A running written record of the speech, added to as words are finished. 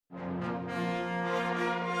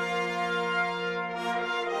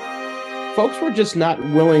Folks were just not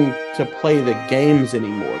willing to play the games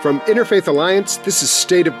anymore. From Interfaith Alliance, this is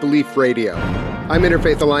State of Belief Radio. I'm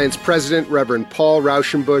Interfaith Alliance President Reverend Paul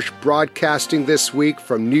Rauschenbusch, broadcasting this week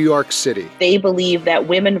from New York City. They believe that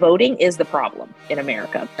women voting is the problem in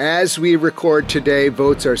America. As we record today,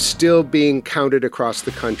 votes are still being counted across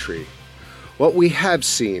the country. What we have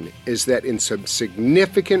seen is that in some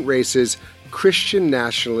significant races, Christian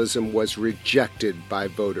nationalism was rejected by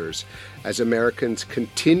voters as Americans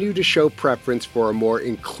continue to show preference for a more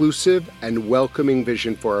inclusive and welcoming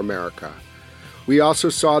vision for America. We also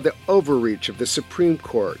saw the overreach of the Supreme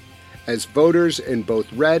Court as voters in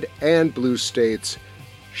both red and blue states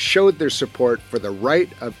showed their support for the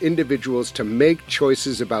right of individuals to make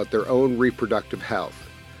choices about their own reproductive health.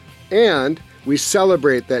 And we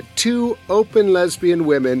celebrate that 2 open lesbian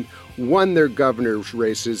women won their governor's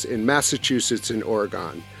races in Massachusetts and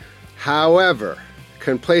Oregon. However,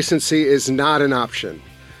 complacency is not an option.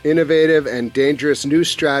 Innovative and dangerous new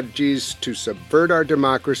strategies to subvert our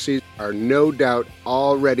democracy are no doubt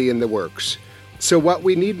already in the works. So what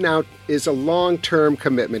we need now is a long-term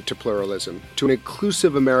commitment to pluralism, to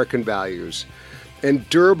inclusive American values, and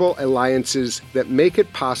durable alliances that make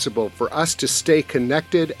it possible for us to stay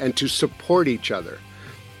connected and to support each other.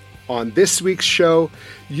 On this week's show,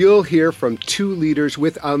 you'll hear from 2 leaders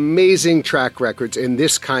with amazing track records in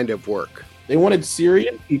this kind of work. They wanted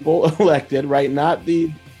Syrian people elected, right? Not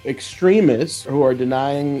the extremists who are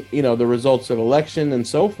denying, the results of election and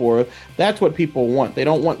so forth. That's what people want. They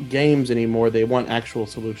don't want games anymore. They want actual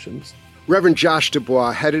solutions. Reverend Josh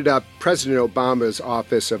Dubois headed up President Obama's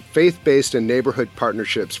Office of Faith-Based and Neighborhood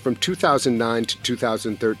Partnerships from 2009 to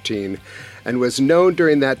 2013 and was known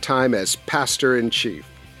during that time as Pastor-in-Chief.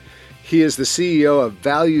 He is the CEO of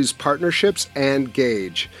Values Partnerships and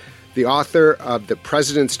Gauge, the author of The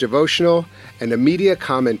President's Devotional, and a media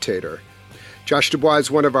commentator. Josh Dubois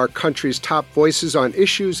is one of our country's top voices on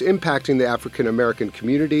issues impacting the African American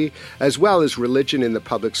community, as well as religion in the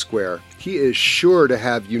public square. He is sure to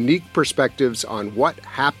have unique perspectives on what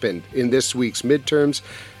happened in this week's midterms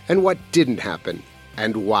and what didn't happen,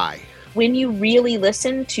 and why. When you really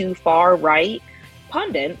listen to far-right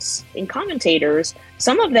pundits and commentators,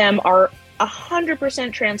 some of them are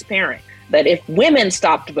 100% transparent that if women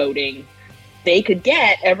stopped voting, they could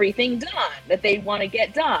get everything done that they want to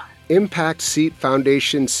get done. Impact Seat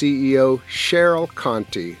Foundation CEO Cheryl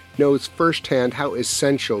Conti knows firsthand how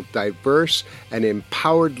essential diverse and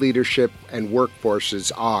empowered leadership and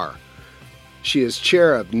workforces are. She is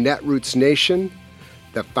chair of Netroots Nation,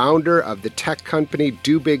 the founder of the tech company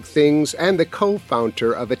Do Big Things, and the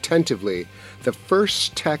co-founder of Attentively, the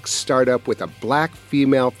first tech startup with a Black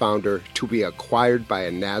female founder to be acquired by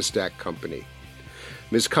a NASDAQ company.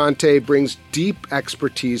 Ms. Conte brings deep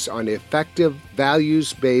expertise on effective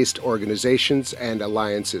values-based organizations and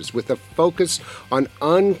alliances with a focus on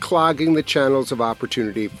unclogging the channels of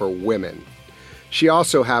opportunity for women. She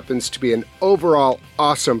also happens to be an overall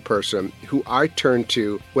awesome person who I turn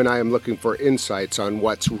to when I am looking for insights on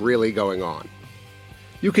what's really going on.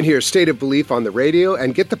 You can hear State of Belief on the radio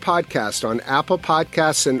and get the podcast on Apple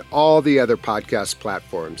Podcasts and all the other podcast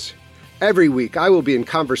platforms. Every week, I will be in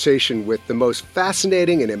conversation with the most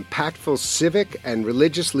fascinating and impactful civic and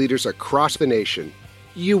religious leaders across the nation.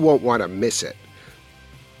 You won't want to miss it.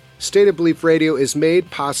 State of Belief Radio is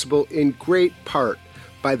made possible in great part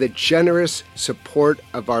by the generous support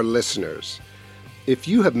of our listeners. If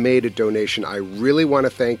you have made a donation, I really want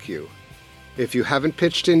to thank you. If you haven't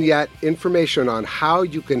pitched in yet, information on how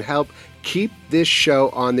you can help keep this show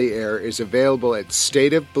on the air is available at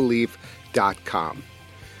stateofbelief.com.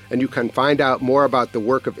 And you can find out more about the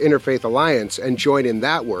work of Interfaith Alliance and join in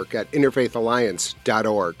that work at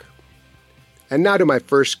interfaithalliance.org. And now to my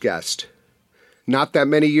first guest. Not that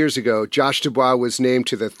many years ago, Josh Dubois was named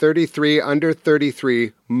to the 33 under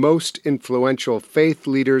 33 most influential faith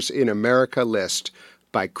leaders in America list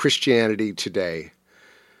by Christianity Today.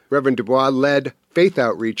 Reverend Dubois led faith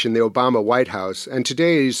outreach in the Obama White House, and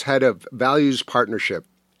today he's head of Values Partnership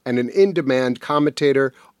and an in-demand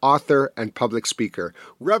commentator, author, and public speaker.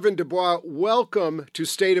 Reverend Dubois, welcome to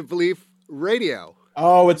State of Belief Radio.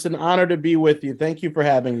 Oh, it's an honor to be with you. Thank you for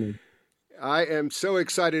having me. I am so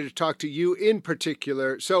excited to talk to you in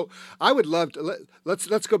particular. So I would love to,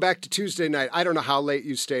 let's go back to Tuesday night. I don't know how late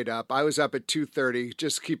you stayed up. I was up at 2:30,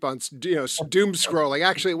 just keep on, doom scrolling.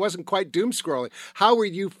 Actually, it wasn't quite doom scrolling. How were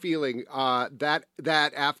you feeling that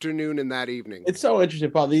afternoon and that evening? It's so interesting,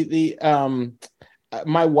 Paul.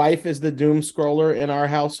 My wife is the doom scroller in our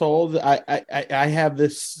household. I have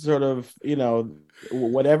this sort of,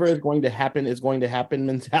 whatever is going to happen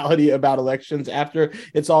mentality about elections after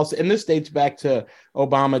it's all. And this dates back to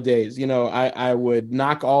Obama days. I would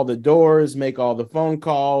knock all the doors, make all the phone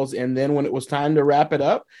calls, and then when it was time to wrap it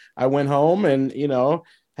up, I went home and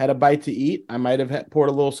had a bite to eat. I might have poured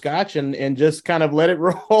a little scotch and just kind of let it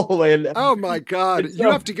roll. And oh my God, you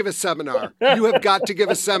have to give a seminar. You have got to give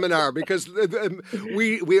a seminar, because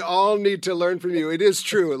we all need to learn from you. It is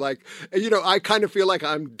true. Like, I kind of feel like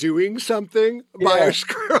I'm doing something by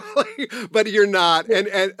scrolling, but you're not.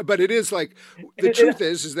 But it is like, the truth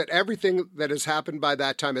is that everything that has happened by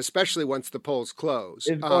that time, especially once the polls close,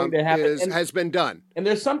 has been done. And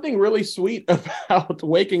there's something really sweet about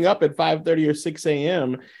waking up at 5:30 or 6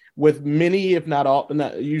 a.m. with many, if not all,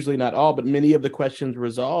 usually not all, but many of the questions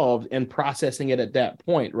resolved, and processing it at that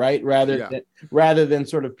point, right? Rather than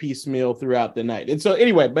sort of piecemeal throughout the night. And so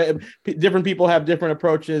anyway, but different people have different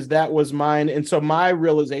approaches. That was mine. And so my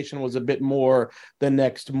realization was a bit more the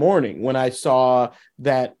next morning when I saw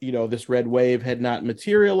that, this red wave had not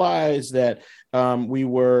materialized, that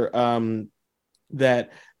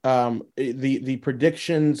the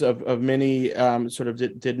predictions of many sort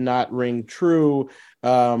of did not ring true.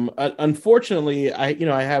 Unfortunately,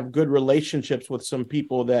 I have good relationships with some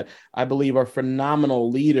people that I believe are phenomenal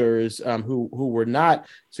leaders who were not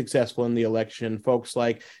successful in the election. Folks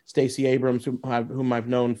like Stacey Abrams, whom I've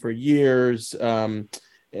known for years.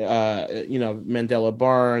 Mandela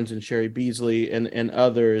Barnes and Sherry Beasley and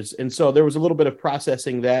others. And so there was a little bit of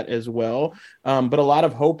processing that as well. But a lot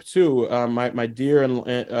of hope too. My dear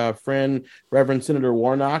and friend, Reverend Senator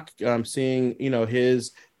Warnock, seeing,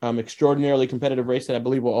 his extraordinarily competitive race that I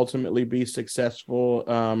believe will ultimately be successful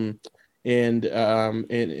in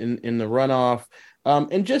the runoff.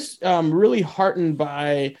 And just really heartened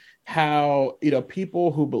by how,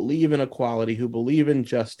 people who believe in equality, who believe in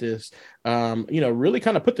justice, really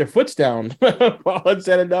kind of put their foots down while it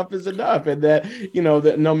said enough is enough. And that,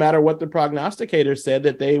 that no matter what the prognosticators said,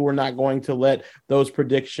 that they were not going to let those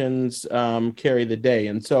predictions carry the day.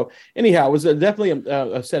 And so anyhow, it was definitely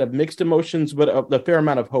a set of mixed emotions, but a fair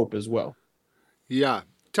amount of hope as well. Yeah.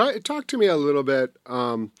 Talk to me a little bit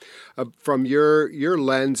from your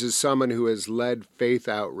lens as someone who has led faith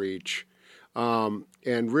outreach,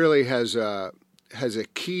 and really has a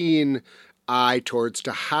keen eye towards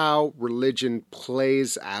to how religion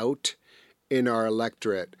plays out in our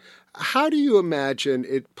electorate. How do you imagine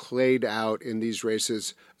it played out in these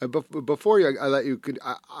races? Before I let you,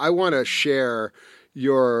 I want to share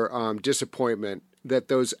your disappointment that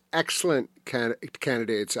those excellent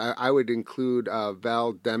candidates, I would include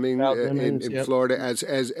Val Demings in Florida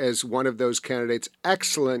as one of those candidates,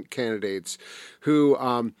 excellent candidates who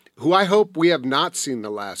I hope we have not seen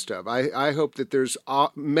the last of. I hope that there's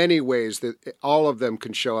many ways that all of them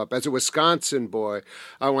can show up. As a Wisconsin boy,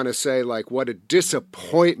 I want to say, like, what a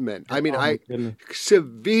disappointment. I mean,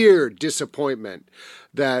 severe disappointment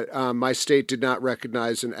that my state did not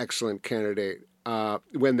recognize an excellent candidate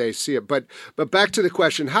when they see it. But back to the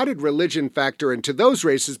question, how did religion factor into those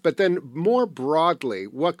races? But then more broadly,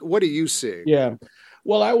 what are you seeing? Yeah.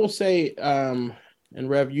 Well, I will say, and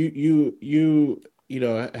Rev, you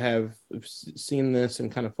have seen this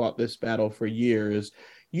and kind of fought this battle for years.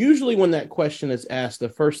 Usually when that question is asked, the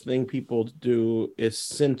first thing people do is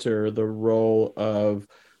center the role of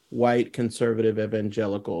white conservative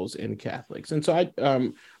evangelicals and Catholics. And so I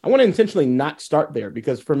want to intentionally not start there,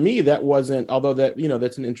 because for me, that wasn't, although that,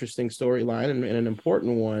 that's an interesting storyline and an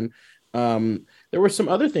important one. There were some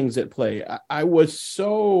other things at play. I was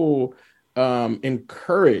so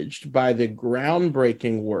encouraged by the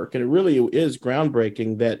groundbreaking work, and it really is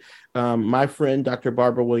groundbreaking, that my friend, Dr.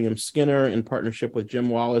 Barbara Williams Skinner, in partnership with Jim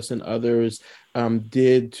Wallace and others,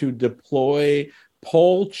 did to deploy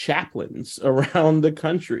poll chaplains around the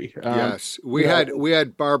country. Yes, we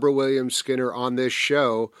had Barbara Williams Skinner on this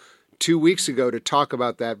show 2 weeks ago to talk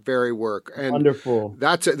about that very work. And wonderful.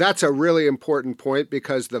 That's a really important point,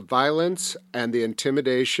 because the violence and the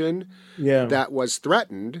intimidation that was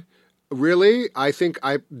threatened, really, I think,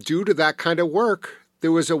 due to that kind of work,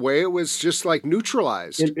 there was a way it was just like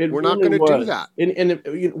neutralized. We're not going to do that.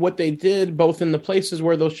 And what they did, both in the places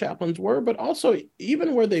where those chaplains were, but also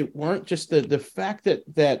even where they weren't, just the fact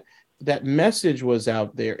that message was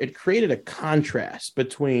out there, it created a contrast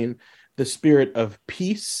between the spirit of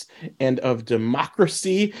peace and of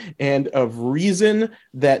democracy and of reason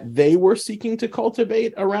that they were seeking to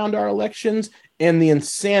cultivate around our elections, and the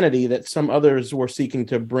insanity that some others were seeking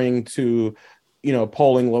to bring to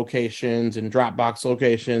polling locations and drop box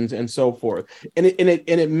locations and so forth. And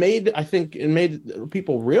it made, I think, it made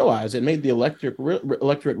people realize, it made the electorate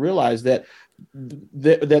realize that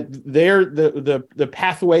that they're the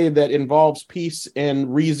pathway that involves peace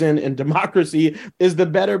and reason and democracy is the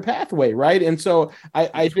better pathway, right? And so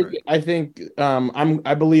I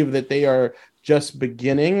believe that they are just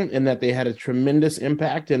beginning, and that they had a tremendous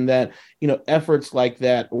impact, and that efforts like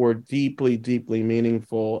that were deeply, deeply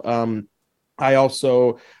meaningful. I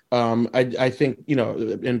also I think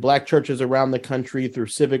in Black churches around the country, through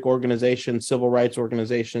civic organizations, civil rights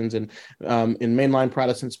organizations, and in mainline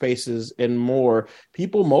Protestant spaces and more,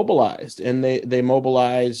 people mobilized, and they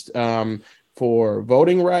mobilized for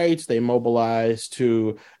voting rights. They mobilized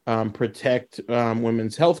to protect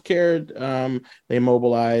women's health care. They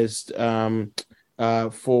mobilized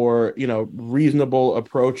for reasonable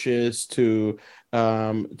approaches to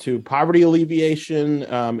poverty alleviation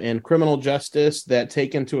and criminal justice that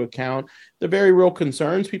take into account the very real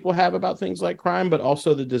concerns people have about things like crime, but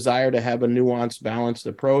also the desire to have a nuanced, balanced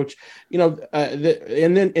approach.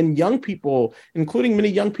 And young people, including many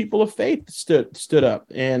young people of faith, stood up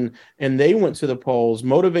and they went to the polls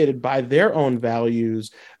motivated by their own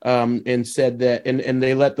values, and said that, and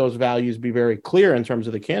they let those values be very clear in terms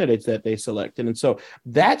of the candidates that they selected. And so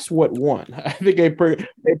that's what won. I think a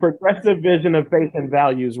progressive vision of faith and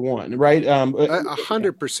values won, right?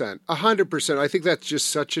 100%. I think that's just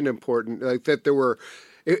such an important, like, that there were,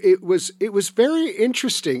 it was very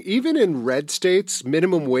interesting. Even in red states,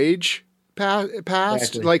 minimum wage passed,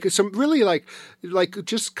 exactly. Like some really like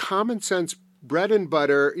just common sense bread and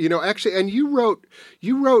butter, actually. And you wrote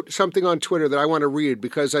something on Twitter that I want to read,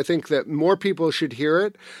 because I think that more people should hear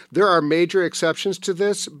it. There are major exceptions to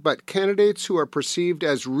this, but candidates who are perceived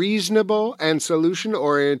as reasonable and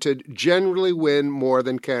solution-oriented generally win more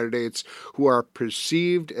than candidates who are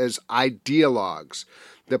perceived as ideologues.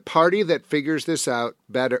 The party that figures this out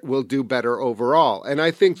better will do better overall. And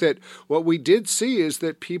I think that what we did see is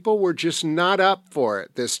that people were just not up for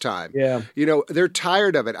it this time. Yeah. They're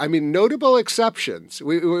tired of it. I mean, notable exceptions.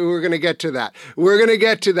 We're going to get to that. We're going to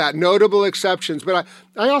get to that. Notable exceptions. But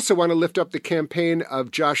I also want to lift up the campaign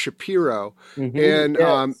of Josh Shapiro in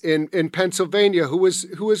Pennsylvania, who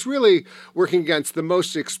was really working against the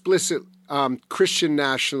most explicit Christian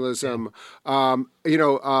nationalism,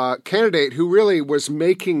 candidate who really was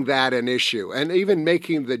making that an issue, and even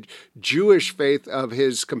making the Jewish faith of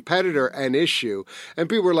his competitor an issue. And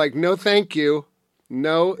people were like, "No, thank you.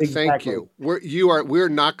 No, thank you. We're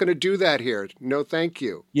not going to do that here. No, thank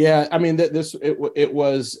you." Yeah, I mean, it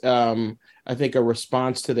was I think a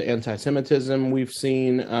response to the anti-Semitism we've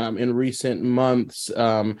seen in recent months,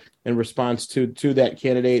 in response to that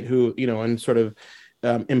candidate who, in sort of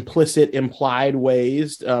implicit, implied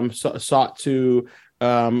ways sought to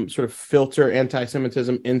sort of filter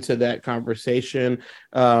anti-Semitism into that conversation.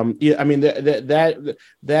 I mean,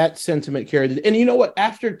 that sentiment carried. And you know what?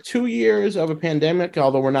 After 2 years of a pandemic,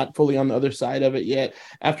 although we're not fully on the other side of it yet,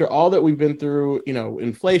 after all that we've been through,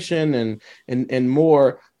 inflation and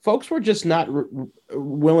more, folks were just not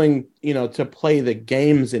willing, to play the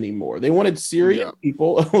games anymore. They wanted serious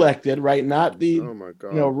people elected, right? Not the,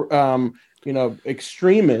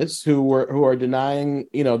 extremists who are denying,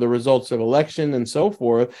 the results of election and so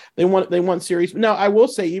forth. They want serious. Now, I will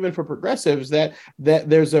say, even for progressives, that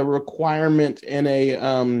there's a requirement and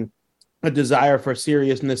a desire for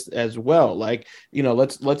seriousness as well. Like,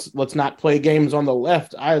 let's not play games on the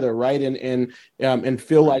left either, right? And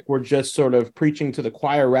feel like we're just sort of preaching to the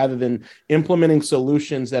choir rather than implementing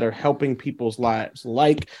solutions that are helping people's lives,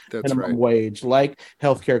 like minimum wage, like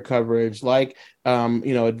healthcare coverage, like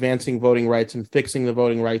advancing voting rights and fixing the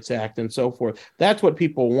Voting Rights Act and so forth. That's what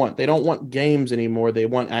people want. They don't want games anymore. They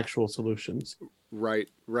want actual solutions. Right.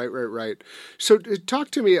 So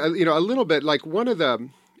talk to me, a little bit, like one of the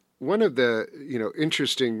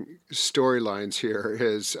interesting storylines here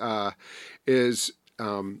is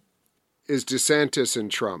DeSantis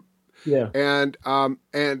and Trump. Yeah.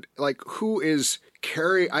 And like, who is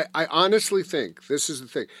carrying? I honestly think this is the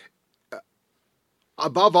thing.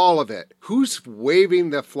 Above all of it, who's waving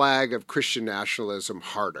the flag of Christian nationalism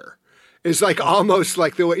harder? It's like almost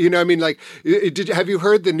like the way, like, have you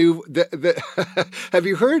heard have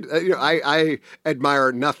you heard, I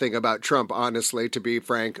admire nothing about Trump, honestly, to be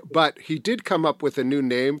frank, but he did come up with a new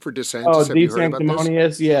name for DeSantis. Oh,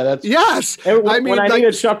 DeSanctimonious. Yeah, that's. Yes. When I need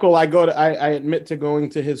a chuckle, I admit to going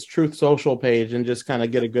to his Truth Social page and just kind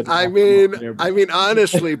of get a good. I mean,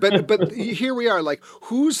 honestly, but here we are, like,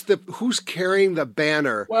 who's carrying the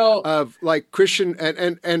banner of like Christian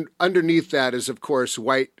and underneath that is, of course,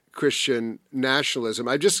 white Christian nationalism.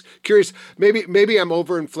 I'm just curious. Maybe I'm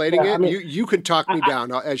overinflating it. I mean, you can talk me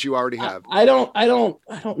down, as you already have. I don't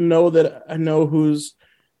know that I know who's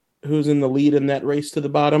who's in the lead in that race to the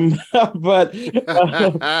bottom, but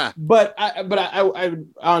I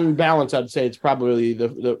on balance, I'd say it's probably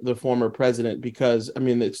the former president, because I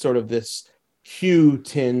mean it's sort of this Q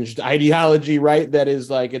tinged ideology, right? That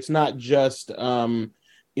is like, it's not just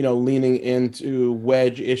leaning into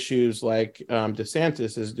wedge issues like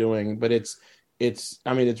DeSantis is doing, but it's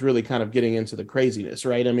really kind of getting into the craziness,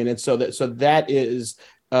 right? I mean, it's so that is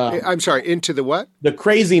I'm sorry, into the what? The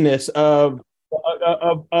craziness of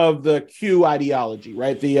the Q ideology,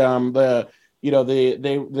 right? They're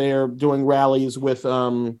doing rallies with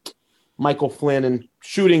Michael Flynn and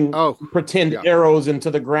shooting pretend arrows into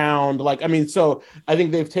the ground. Like, I mean, so I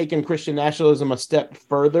think they've taken Christian nationalism a step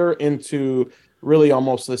further into really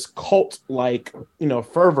almost this cult-like,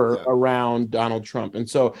 fervor around Donald Trump. And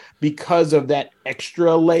so because of that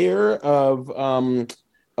extra layer of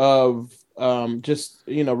just,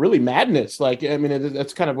 really madness, like, I mean,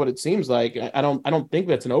 that's kind of what it seems like. I don't think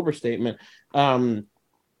that's an overstatement.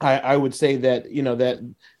 I would say that,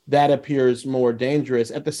 that appears more dangerous.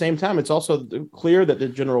 At the same time, it's also clear that the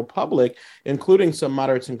general public, including some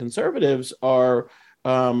moderates and conservatives, are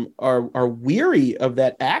weary of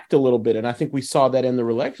that act a little bit, and I think we saw that in the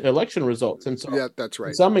election results. And so, that's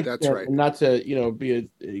right. That's right. Not to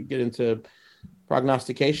get into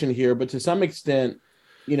prognostication here, but to some extent,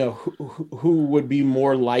 who would be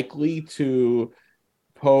more likely to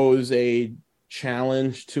pose a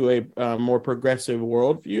challenge to a more progressive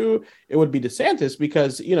worldview? It would be DeSantis,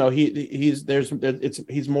 because he's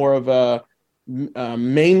more of a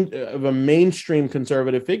mainstream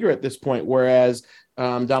conservative figure at this point, whereas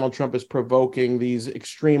Donald Trump is provoking these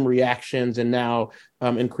extreme reactions and now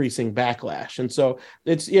increasing backlash. And so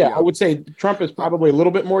I would say Trump is probably a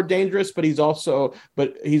little bit more dangerous, but he's also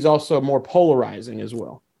more polarizing as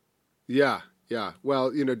well. Yeah.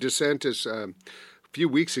 Well, DeSantis a few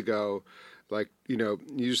weeks ago,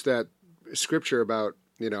 used that scripture about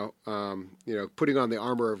putting on the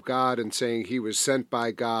armor of God and saying he was sent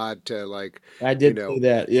by God to I did say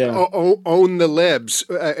that, yeah. Own the libs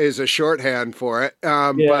is a shorthand for it.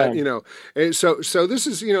 But so this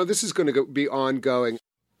is going to be ongoing.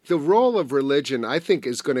 The role of religion, I think,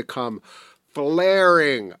 is going to come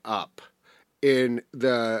flaring up in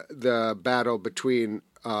the battle between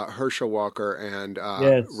Herschel Walker and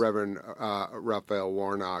Reverend Raphael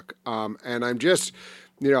Warnock. And I'm just,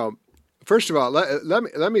 first of all,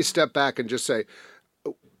 let me step back and just say,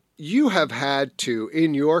 you have had to,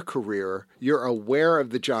 in your career, you're aware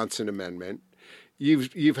of the Johnson Amendment.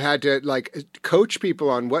 You've had to coach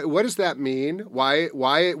people on what does that mean, why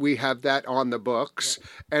we have that on the books,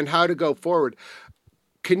 and how to go forward.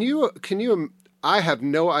 Can you? I have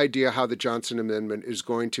no idea how the Johnson Amendment is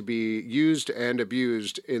going to be used and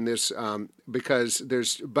abused in this, because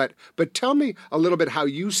but tell me a little bit how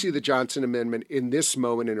you see the Johnson Amendment in this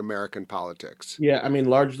moment in American politics. Yeah, I mean,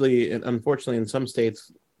 largely, and unfortunately, in some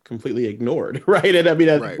states, completely ignored, right? And I mean,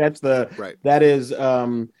 that's the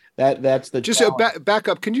just back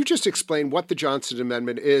up. Can you just explain what the Johnson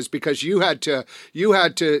Amendment is? Because you had to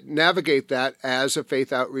navigate that as a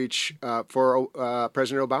faith outreach for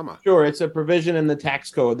President Obama. Sure, it's a provision in the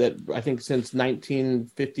tax code that I think since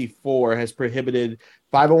 1954 has prohibited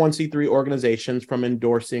 501c3 organizations from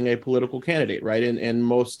endorsing a political candidate, right? And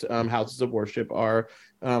most houses of worship are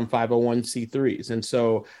 501c3s, and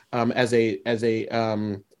so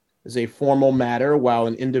as a formal matter, while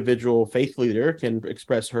an individual faith leader can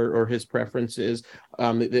express her or his preferences,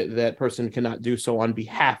 that person cannot do so on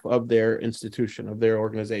behalf of their institution, of their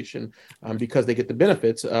organization, because they get the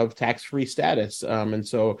benefits of tax-free status. And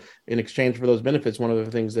so in exchange for those benefits, one of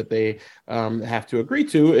the things that they have to agree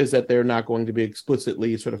to is that they're not going to be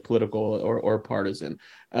explicitly sort of political or partisan.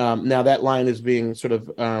 Now that line is being sort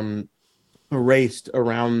of erased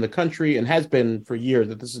around the country, and has been for years,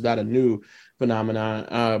 that this is not a new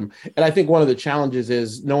phenomenon. And I think one of the challenges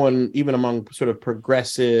is no one, even among sort of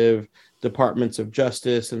progressive departments of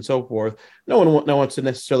justice and so forth, no one wants to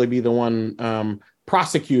necessarily be the one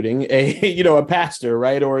prosecuting a pastor,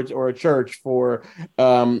 right, or a church for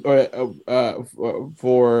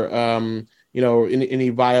any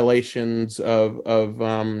violations of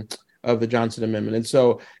the Johnson Amendment. And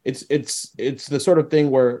so it's the sort of thing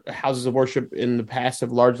where houses of worship in the past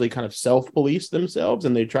have largely kind of self-policed themselves,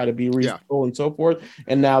 and they try to be reasonable and so forth.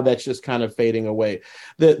 And now that's just kind of fading away.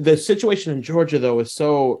 The situation in Georgia, though, is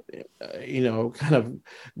so, kind of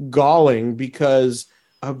galling because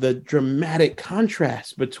of the dramatic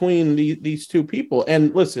contrast between these two people.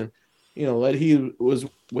 And listen, that he was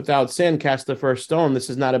without sin cast the first stone. This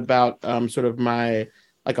is not about sort of my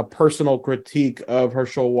a personal critique of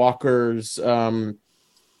Herschel Walker's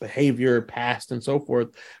behavior, past, and so forth.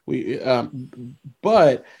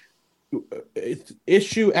 But it's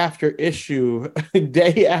issue after issue,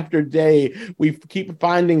 day after day, we keep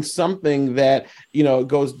finding something that,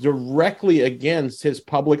 goes directly against his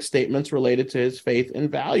public statements related to his faith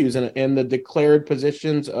and values, and the declared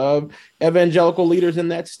positions of evangelical leaders in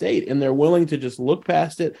that state. And they're willing to just look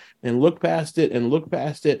past it and look past it and look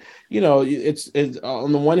past it. It's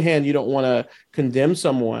on the one hand, you don't want to condemn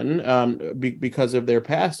someone because of their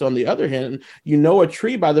past. On the other hand, a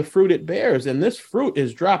tree by the fruit it bears, and this fruit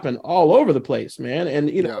is dropping all over the place, man. And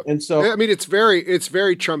and so I mean, it's very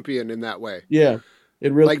Trumpian in that way. Yeah,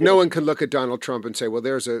 it really no one can look at Donald Trump and say, well,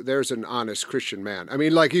 there's an honest Christian man. I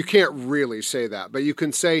mean, you can't really say that, but you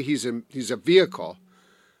can say he's a vehicle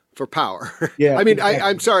for power. Yeah, I mean, exactly.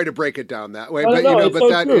 I'm sorry to break it down that way, but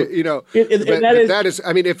that is.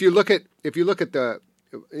 I mean, if you look at the,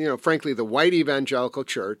 frankly, the white evangelical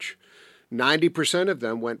church, 90% of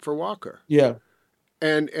them went for Walker. Yeah.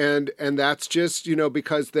 And that's just,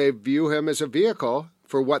 because they view him as a vehicle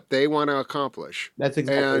for what they want to accomplish. That's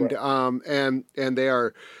exactly right. And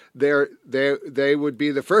they would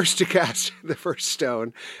be the first to cast the first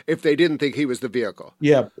stone if they didn't think he was the vehicle.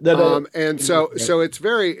 Yeah. So it's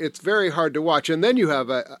very hard to watch. And then you have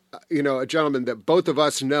a gentleman that both of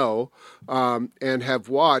us know and have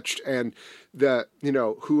watched, and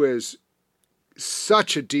who is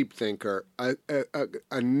such a deep thinker, a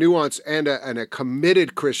nuanced and a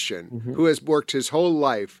committed Christian, mm-hmm. who has worked his whole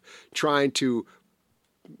life trying to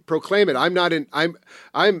proclaim it. I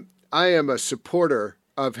am a supporter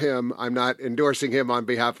of him. I'm not endorsing him on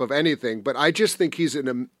behalf of anything, but I just think he's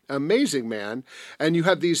an amazing man. And you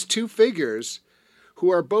have these two figures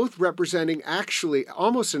who are both representing actually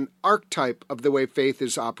almost an archetype of the way faith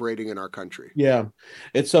is operating in our country. Yeah,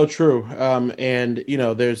 it's so true. And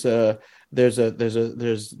there's the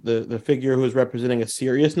figure who is representing a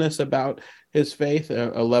seriousness about his faith,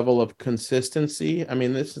 a level of consistency. I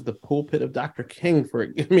mean, this is the pulpit of Dr. King, for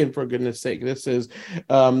goodness sake. This is,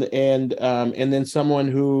 and then someone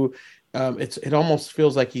who, it almost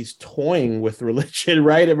feels like he's toying with religion,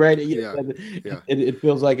 right? Yeah. It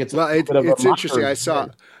feels like it's it's interesting.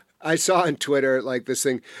 I saw on Twitter this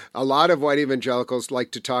thing. A lot of white evangelicals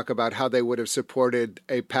like to talk about how they would have supported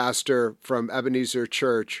a pastor from Ebenezer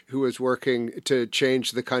Church who was working to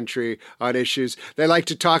change the country on issues. They like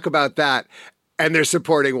to talk about that, and they're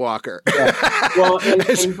supporting Walker. Yeah. Well,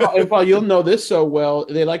 and Paul, you'll know this so well.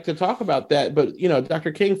 They like to talk about that, but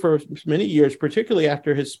Dr. King, for many years, particularly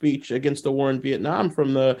after his speech against the war in Vietnam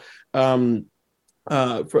from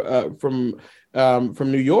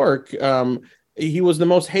New York. He was the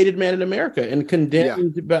most hated man in America and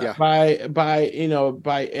condemned by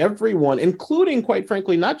everyone, including, quite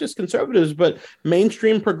frankly, not just conservatives, but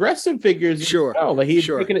mainstream progressive figures. Sure. He's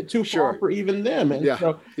taken it too far for even them. And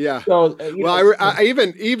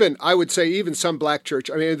I would say even some black church.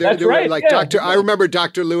 I mean, there were I remember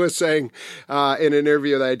Dr. Lewis saying in an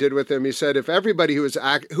interview that I did with him, he said, if everybody who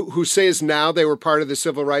says now they were part of the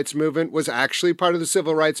civil rights movement was actually part of the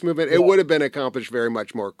civil rights movement, it would have been accomplished very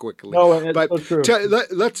much more quickly.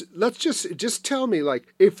 Let's just tell me,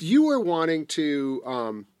 if you were wanting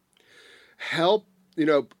to help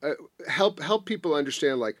people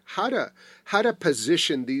understand how to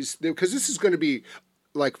position these, because this is going to be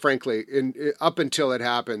frankly, up until it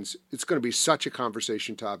happens, it's going to be such a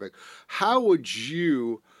conversation topic. How would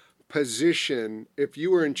you position, if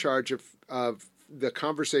you were in charge of the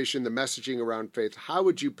conversation, the messaging around faith, how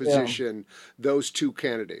would you position those two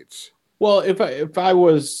candidates? Well, if I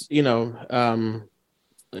was, I don't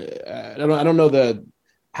know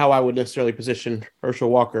how I would necessarily position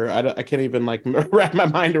Herschel Walker. I can't even wrap my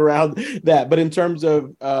mind around that. But in terms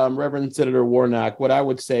of Reverend Senator Warnock, what I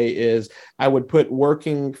would say is I would put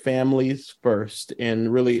working families first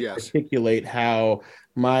and really articulate how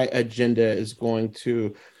my agenda is going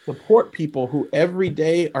to support people who every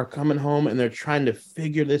day are coming home and they're trying to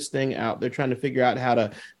figure this thing out. They're trying to figure out how to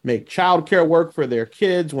make childcare work for their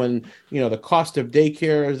kids when, the cost of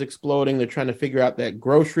daycare is exploding. They're trying to figure out that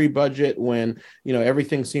grocery budget when,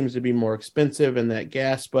 everything seems to be more expensive, and that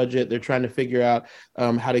gas budget. They're trying to figure out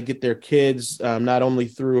how to get their kids not only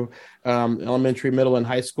through elementary, middle, and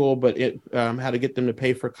high school, but how to get them to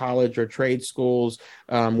pay for college or trade schools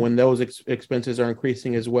when those expenses are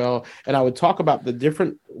increasing as well. And I would talk about the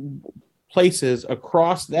different places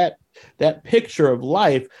across that picture of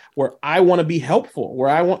life where I want to be helpful, where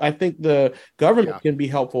I think the government can be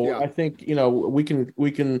helpful. I think,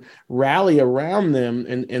 we can rally around them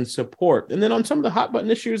and support. And then on some of the hot button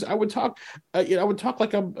issues, I would talk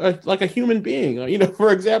like a human being,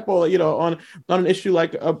 for example, on an issue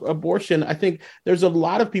like abortion. I think there's a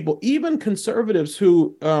lot of people, even conservatives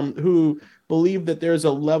who believe that there's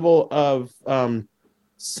a level of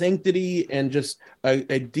sanctity and just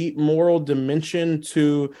a deep moral dimension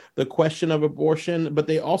to the question of abortion, but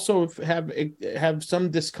they also have some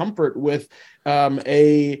discomfort with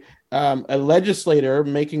a legislator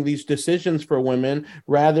making these decisions for women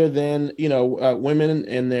rather than women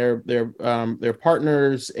and their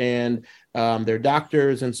partners and their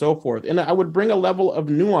doctors and so forth. And I would bring a level of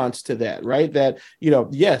nuance to that, right? That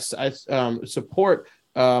yes, I support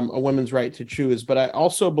a woman's right to choose, but I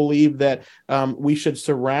also believe that we should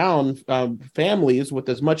surround families with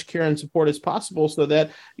as much care and support as possible, so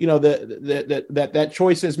that that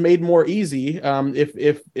choice is made more easy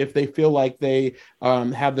if they feel like they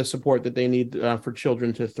have the support that they need for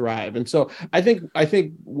children to thrive. And so I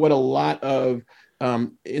think what a lot of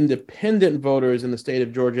independent voters in the state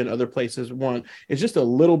of Georgia and other places want is just a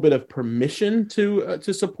little bit of permission to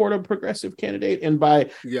support a progressive candidate, and by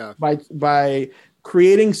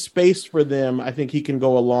creating space for them, I think he can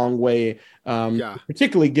go a long way,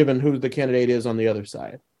 particularly given who the candidate is on the other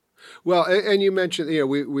side. Well, and you mentioned,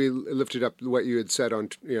 we lifted up what you had said on,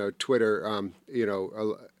 Twitter,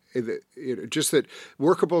 just that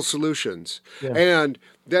workable solutions. Yeah. And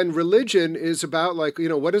then religion is about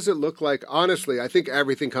what does it look like? Honestly, I think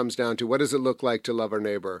everything comes down to what does it look like to love our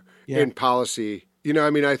neighbor in policy.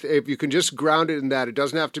 If you can just ground it in that, it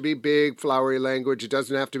doesn't have to be big, flowery language. It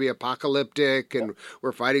doesn't have to be apocalyptic and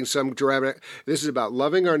we're fighting some dramatic. This is about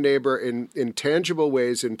loving our neighbor in tangible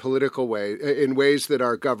ways, in political ways, in ways that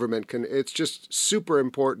our government can. It's just super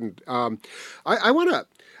important. I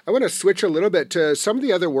want to switch a little bit to some of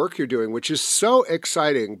the other work you're doing, which is so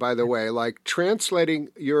exciting, by the way, like translating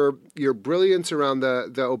your brilliance around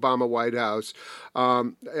the Obama White House.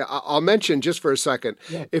 I'll mention just for a second,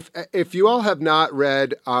 if you all have not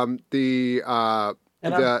read the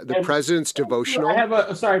President's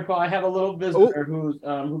Devotional. Sorry, Paul. I have a little visitor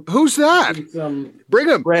who's that? Bring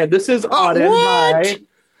him. Brad, this is Auden. Hi.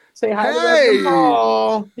 Say hi to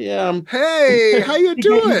Paul. Yeah. Hey, how you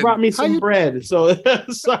doing? He brought me some bread. So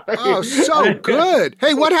sorry. Oh, so good.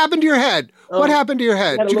 Hey, what happened to your head? What happened to your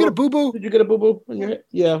head? Did you get a boo-boo? Did you get a boo-boo in your head?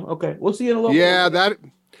 Yeah. Okay. We'll see you in a little bit. Yeah, that.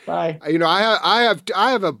 Bye. I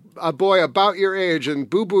have a boy about your age, and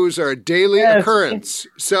boo-boos are a daily occurrence.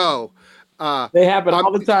 So. They happen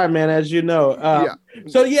all the time, man, as you know.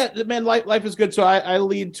 So, man, life is good. So I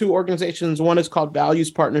lead two organizations. One is called Values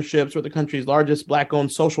Partnerships. We're the country's largest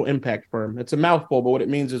Black-owned social impact firm. It's a mouthful, but what it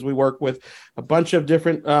means is we work with a bunch of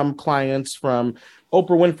different clients, from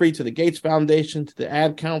Oprah Winfrey to the Gates Foundation to the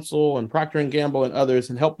Ad Council and Procter & Gamble and others,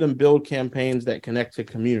 and help them build campaigns that connect to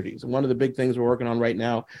communities. And one of the big things we're working on right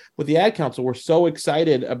now with the Ad Council, we're so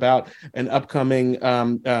excited about an upcoming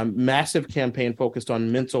massive campaign focused on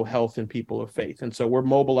mental health and people of faith. And so we're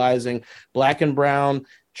mobilizing Black and brown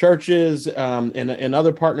churches and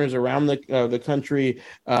other partners around the country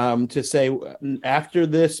to say, after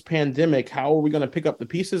this pandemic, how are we going to pick up the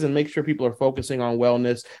pieces and make sure people are focusing on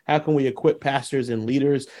wellness? How can we equip pastors and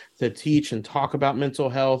leaders to teach and talk about mental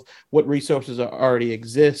health? What resources already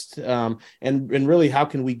exist? And really, how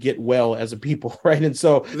can we get well as a people, right? And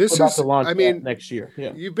so this is, to launch next year.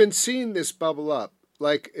 Yeah. You've been seeing this bubble up.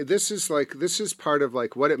 This is part of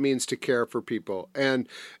what it means to care for people. And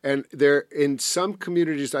there, in some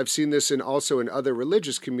communities, I've seen this also in other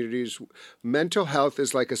religious communities, mental health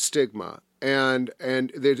is like a stigma. And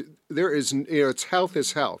there is, it's health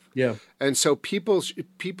is health. Yeah. And so people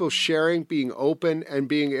sharing, being open and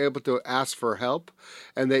being able to ask for help,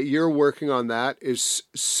 and that you're working on that is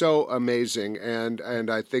so amazing. And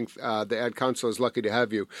I think the Ad Council is lucky to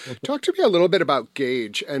have you. Talk to me a little bit about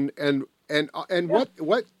Gauge and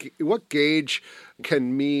what Gauge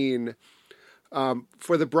can mean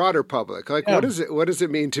for the broader public. What does it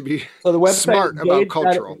mean to be smart about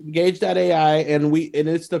cultural? Gauge.ai, and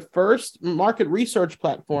it's the first market research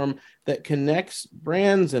platform that connects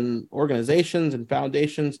brands and organizations and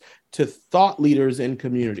foundations to thought leaders in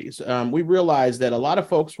communities. We realized that a lot of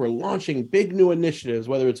folks were launching big new initiatives,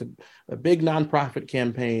 whether it's a big nonprofit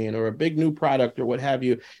campaign or a big new product or what have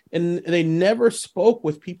you, and they never spoke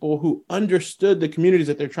with people who understood the communities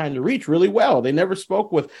that they're trying to reach really well. They never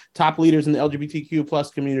spoke with top leaders in the LGBTQ plus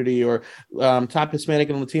community, or top Hispanic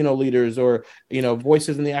and Latino leaders, or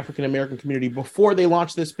voices in the African American community before they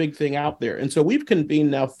launched this big thing out there. And so we've convened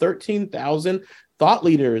now 13,000 thought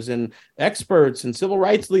leaders and experts and civil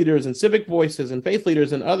rights leaders and civic voices and faith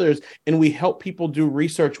leaders and others, and we help people do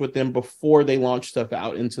research with them before they launch stuff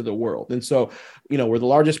out into the world. And so, we're the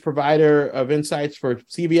largest provider of insights for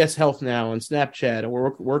CVS Health now and Snapchat, and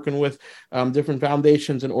we're working with different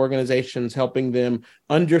foundations and organizations, helping them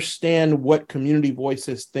understand what community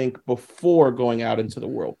voices think before going out into the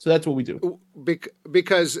world. So that's what we do.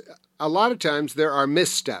 Because a lot of times there are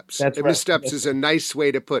missteps. That's right. Missteps is a nice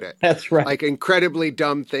way to put it. That's right. Like incredibly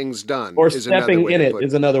dumb things done. Or is stepping in it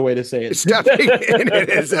is another way to say it. Stepping in it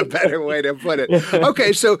is a better way to put it.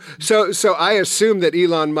 Okay, so I assume that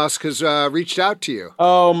Elon Musk has reached out to you.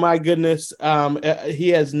 Oh my goodness, he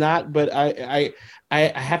has not. But I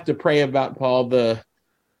have to pray about, Paul, the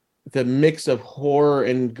mix of horror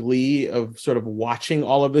and glee of sort of watching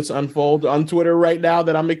all of this unfold on Twitter right now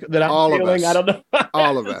that I'm all feeling. I don't know.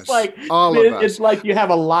 All of us. It's like you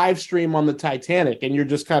have a live stream on the Titanic and you're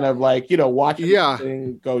just kind of like, watching the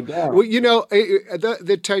thing go down. Well,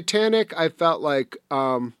 the Titanic, I felt like,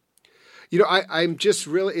 I'm just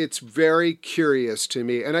really, it's very curious to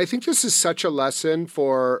me. And I think this is such a lesson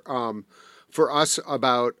for us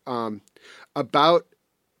about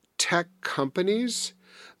tech companies.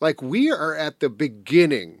 Like, we are at the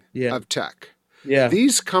beginning of tech. Yeah.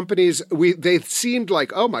 These companies, they seemed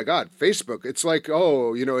like, oh my God, Facebook. It's like,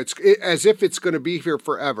 it's as if it's going to be here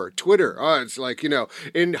forever. Twitter, it's like,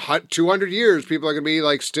 in 200 years, people are going to be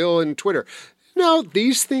like still in Twitter. No,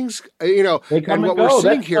 these things, they come and what go. We're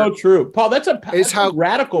seeing here. So true, Paul. That's a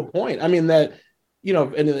radical point. I mean that.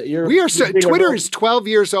 Twitter is 12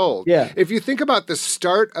 years old. Yeah. If you think about the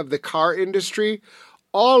start of the car industry,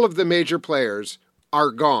 all of the major players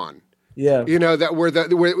are gone. Yeah. That we're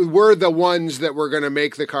the ones that were going to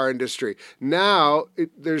make the car industry. Now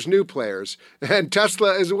there's new players, and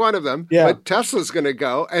Tesla is one of them. Yeah. But Tesla's going to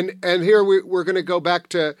go, and here we're going to go back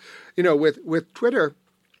to, with Twitter.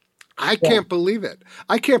 I can't believe it.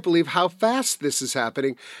 I can't believe how fast this is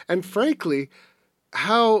happening, and frankly,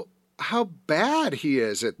 how bad he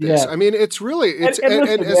is at this. Yeah. I mean, it's really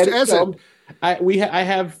I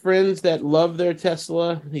have friends that love their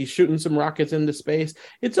Tesla. He's shooting some rockets into space.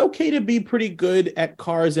 It's okay to be pretty good at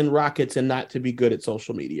cars and rockets and not to be good at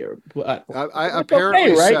social media.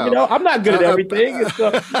 Apparently, okay, right? So. I'm not good at everything.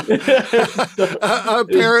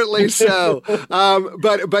 Apparently so.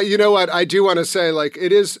 But you know what? I do want to say, like,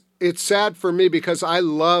 it's sad for me because I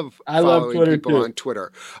love following Twitter people on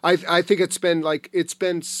Twitter. I think it's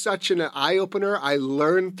been such an eye opener. I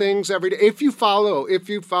learn things every day. If you follow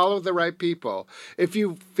the right people, if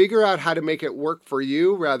you figure out how to make it work for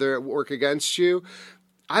you rather than work against you,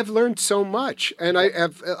 I've learned so much, and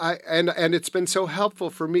and it's been so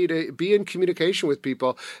helpful for me to be in communication with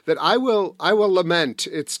people that I will lament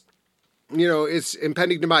it's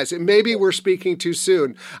impending demise. Maybe we're speaking too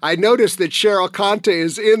soon. I noticed that Cheryl Conte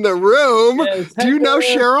is in the room. Yes, do you know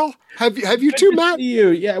Cheryl? Have you two met?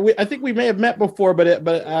 You, yeah. I think we may have met before, but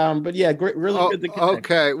yeah, great, really good to connect.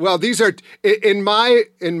 Okay, well, these are in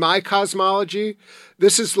my cosmology.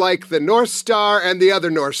 This is like the North Star and the other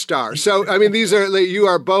North Star. So, I mean, you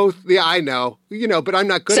are both. Yeah, I know, but I'm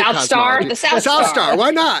not good at cosmology. The South Star. Why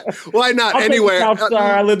not? Why not? I'll Anyway, South Star.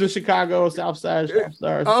 I lived in Chicago. South Star.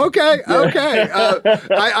 Okay.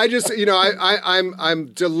 I just, I'm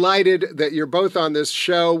delighted that you're both on this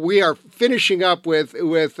show. We are finishing up with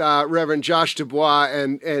Reverend Josh Dubois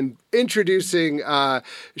and introducing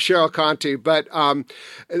Cheryl Conte. But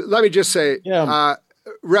let me just say,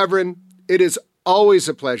 Reverend, it is always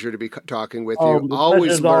a pleasure to be talking with you.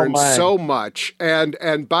 Always learn so much.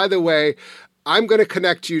 And by the way, I'm going to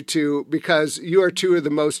connect you two because you are two of the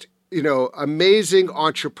most amazing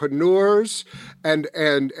entrepreneurs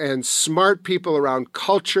and smart people around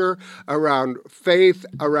culture, around faith,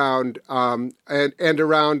 around and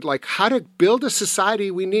around like how to build a society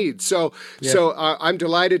we need. So I'm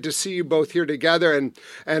delighted to see you both here together,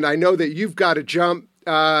 and I know that you've got to jump.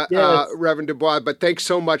 Reverend Dubois, but thanks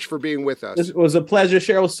so much for being with us. It was a pleasure,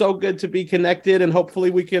 Cheryl. So good to be connected, and hopefully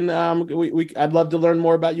we can. I'd love to learn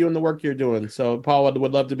more about you and the work you're doing. So, Paul, I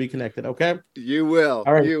would love to be connected. Okay, you will.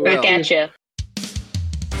 All right, you will. Back at you.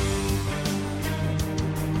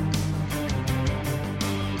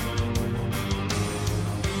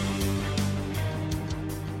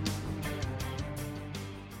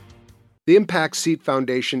 The Impact Seat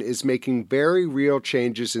Foundation is making very real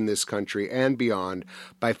changes in this country and beyond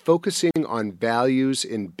by focusing on values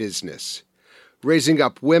in business. Raising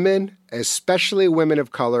up women, especially women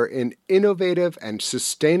of color, in innovative and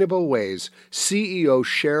sustainable ways, CEO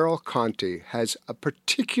Cheryl Conte has a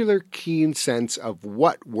particular keen sense of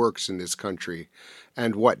what works in this country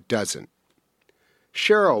and what doesn't.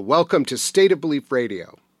 Cheryl, welcome to State of Belief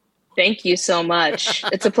Radio. Thank you so much.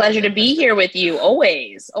 It's a pleasure to be here with you.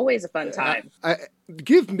 Always a fun time.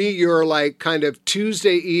 Give me your kind of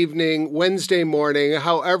Tuesday evening, Wednesday morning,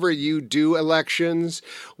 however you do elections.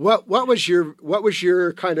 What was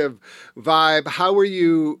your kind of vibe? How were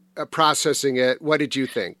you processing it? What did you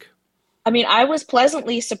think? I mean, I was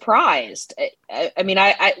pleasantly surprised. I mean,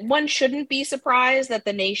 one shouldn't be surprised that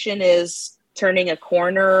the nation is turning a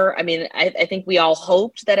corner. I mean, I think we all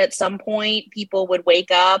hoped that at some point people would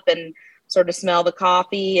wake up and sort of smell the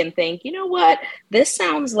coffee and think, you know what, this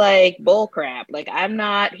sounds like bull crap. Like, I'm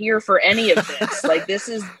not here for any of this. Like,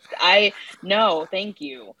 no, thank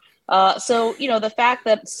you. So, the fact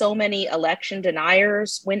that so many election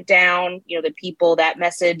deniers went down, the people, that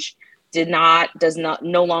message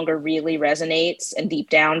no longer really resonates. And deep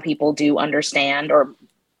down, people do understand, or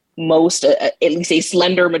most, at least a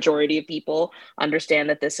slender majority of people understand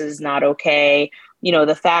that this is not okay.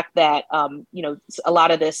 The fact that, a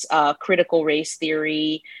lot of this critical race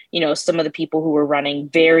theory, some of the people who were running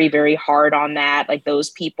very, very hard on that, like those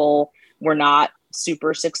people were not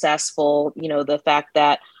super successful. The fact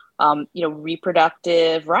that,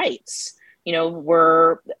 reproductive rights,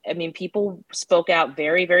 people spoke out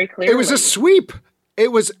very, very clearly. It was a sweep.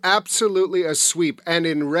 It was absolutely a sweep, and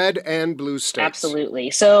in red and blue states. Absolutely.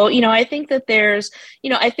 So, I think that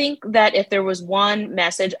I think that if there was one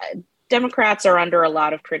message, Democrats are under a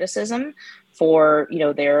lot of criticism for,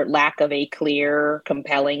 their lack of a clear,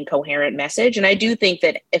 compelling, coherent message. And I do think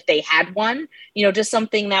that if they had one, just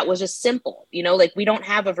something that was just simple, like we don't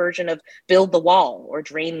have a version of build the wall or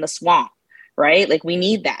drain the swamp. Right? Like we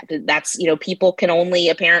need that. That's, people can only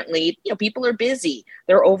apparently, people are busy.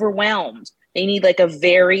 They're overwhelmed. They need like a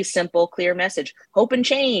very simple, clear message. Hope and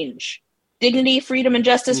change, dignity, freedom, and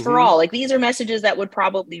justice for all. Like these are messages that would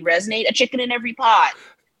probably resonate. A chicken in every pot,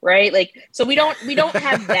 right? Like, so we don't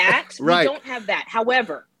have that. Right. We don't have that.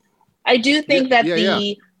 However, I do think that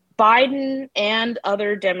Biden and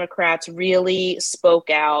other Democrats really spoke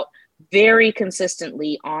out very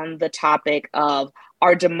consistently on the topic of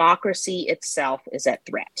our democracy itself is at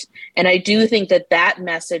threat. And I do think that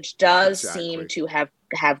message does seem to have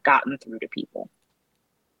gotten through to people.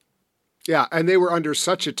 Yeah, and they were under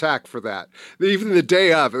such attack for that. Even the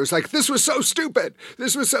day of, it was like, this was so stupid.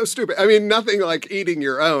 This was so stupid. I mean, nothing like eating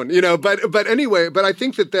your own, but anyway, but I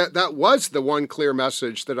think that was the one clear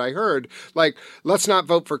message that I heard. Like, let's not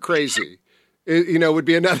vote for crazy, would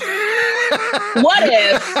be another. What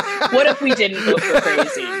if we didn't vote for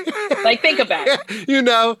crazy? Like, think about it.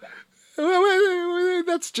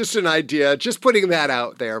 That's just an idea. Just putting that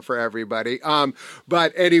out there for everybody.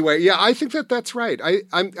 But anyway, I think that's right.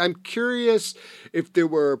 I'm curious if there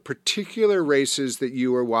were particular races that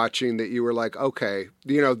you were watching that you were like, okay,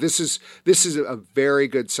 this is a very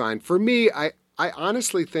good sign. For me, I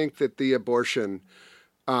honestly think that the abortion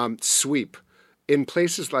sweep in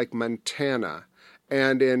places like Montana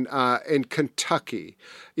and in Kentucky,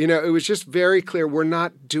 it was just very clear, we're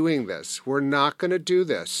not doing this. We're not going to do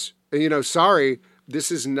this. Sorry, this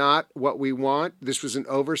is not what we want. This was an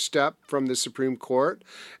overstep from the Supreme Court.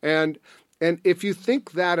 And if you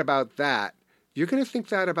think that about that, you're going to think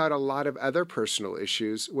that about a lot of other personal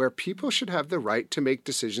issues where people should have the right to make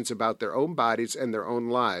decisions about their own bodies and their own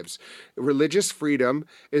lives. Religious freedom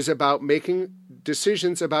is about making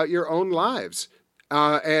decisions about your own lives.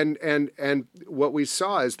 And what we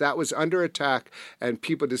saw is that was under attack, and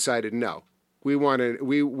people decided, no, we want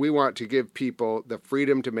to give people the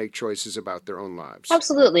freedom to make choices about their own lives.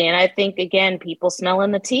 Absolutely. And I think, again, people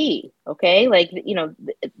smelling the tea. Okay. Like,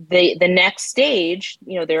 the next stage,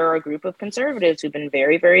 there are a group of conservatives who've been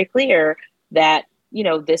very, very clear that,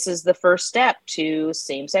 this is the first step to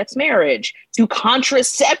same-sex marriage, to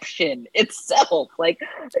contraception itself. Like,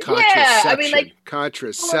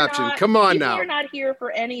 contraception. Come on now. We're not here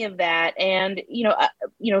for any of that. And,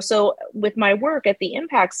 so with my work at the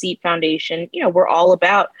Impact Seat Foundation, we're all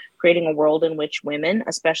about creating a world in which women,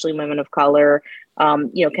 especially women of color,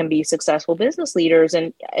 can be successful business leaders.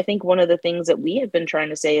 And I think one of the things that we have been trying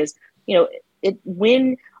to say is,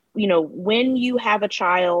 when you have a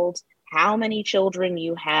child, how many children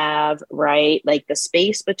you have, right? Like the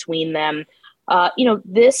space between them,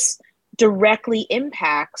 this directly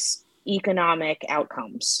impacts economic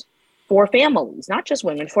outcomes for families, not just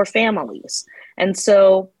women, for families. And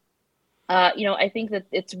so, I think that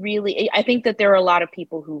I think that there are a lot of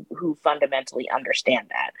people who fundamentally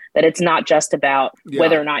understand that it's not just about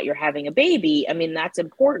whether or not you're having a baby. I mean, that's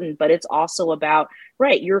important, but it's also about,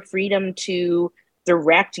 right, your freedom to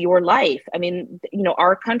direct your life. I mean,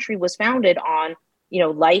 our country was founded on,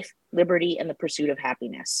 life, liberty, and the pursuit of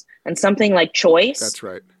happiness. And something like choice, that's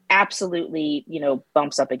right, absolutely,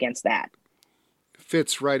 bumps up against that.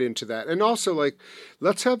 Fits right into that. And also, like,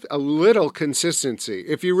 let's have a little consistency.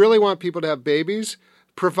 If you really want people to have babies,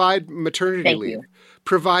 provide maternity leave.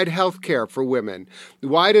 Provide health care for women.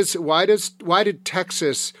 Why did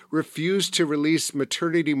Texas refuse to release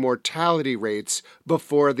maternity mortality rates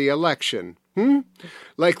before the election?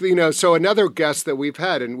 Like, so another guest that we've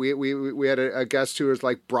had, and we had a guest who was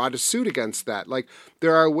like brought a suit against that. Like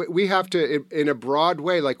we have to, in a broad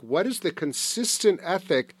way, like what is the consistent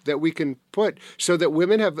ethic that we can put so that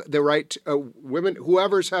women have the right, women,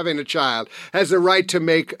 whoever's having a child has the right to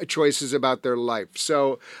make choices about their life.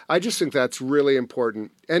 So I just think that's really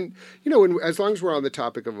important. And, as long as we're on the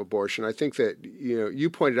topic of abortion, I think that, you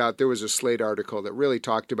pointed out there was a Slate article that really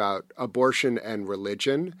talked about abortion and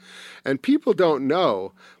religion. And people don't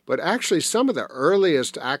know, but actually some of the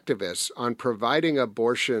earliest activists on providing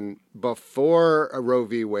abortion before Roe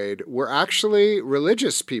v. Wade were actually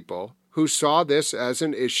religious people who saw this as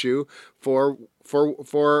an issue for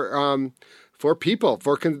people,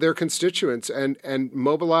 for their constituents, and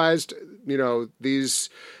mobilized, these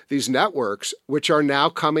networks, which are now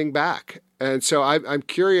coming back. And so I'm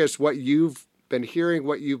curious what you've been hearing,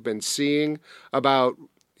 what you've been seeing about,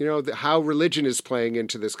 how religion is playing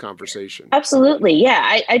into this conversation. Absolutely.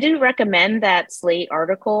 Yeah, I do recommend that Slate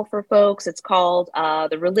article for folks. It's called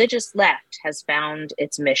The Religious Left Has Found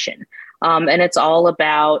Its Mission. And it's all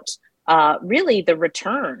about really the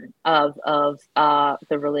return of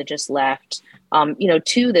the religious left,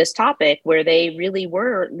 to this topic where they really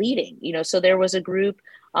were leading. So there was a group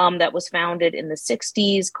that was founded in the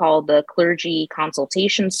 60s called the Clergy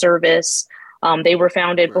Consultation Service. They were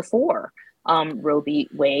founded before Roe v.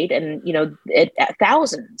 Wade, and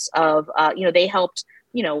thousands of they helped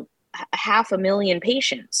 500,000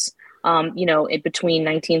 patients between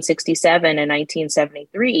 1967 and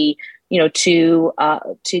 1973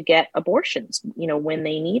 to get abortions when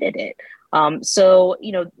they needed it. So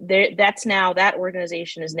that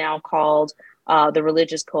organization is now called the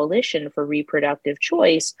Religious Coalition for Reproductive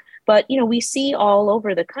Choice. But we see all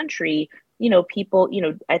over the country people,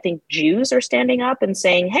 I think Jews are standing up and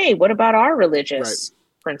saying, hey, what about our religious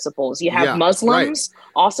principles? You have Muslims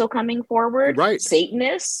also coming forward,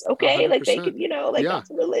 Satanists. Okay. 100%. Like they can, that's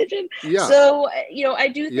a religion. Yeah. So, I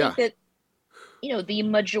do think that, the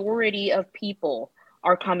majority of people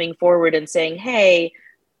are coming forward and saying, hey,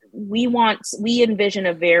 we envision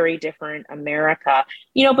a very different America,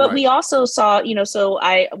 but we also saw, so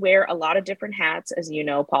I wear a lot of different hats, as you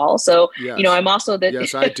know, Paul. So, I'm also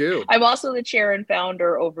yes, I do. I'm also the chair and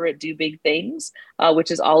founder over at Do Big Things,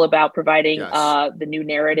 which is all about providing the new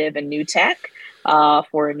narrative and new tech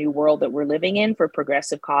for a new world that we're living in for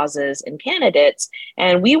progressive causes and candidates.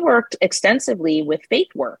 And we worked extensively with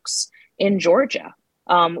FaithWorks in Georgia,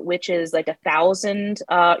 which is like 1,000,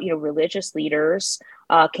 religious leaders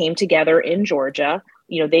came together in Georgia.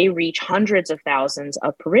 They reach hundreds of thousands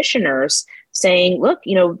of parishioners saying, look,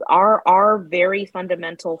 our very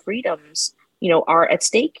fundamental freedoms, are at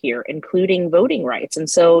stake here, including voting rights. And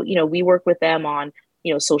so, we work with them on,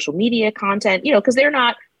 social media content, because they're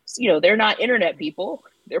not internet people,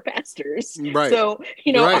 they're pastors. Right. So,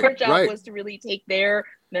 our job was to really take their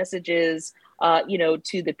messages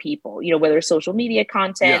to the people, whether social media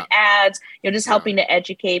content, ads, just helping to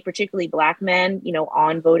educate, particularly Black men,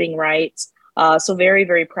 on voting rights. So very,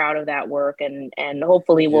 very proud of that work. And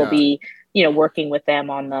hopefully we'll be, working with them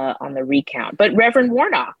on the recount. But Reverend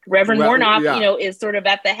Warnock, is sort of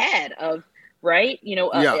at the head of, right.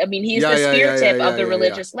 I mean, he's the spear tip of the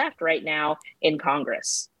religious left right now in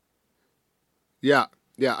Congress. Yeah.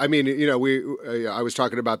 Yeah. I mean, I was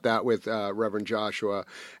talking about that with Reverend Joshua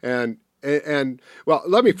and well,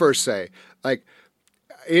 let me first say, like,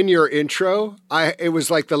 in your intro, it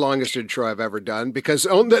was like the longest intro I've ever done because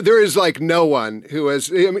there is like no one who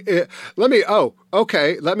has. Let me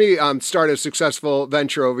start a successful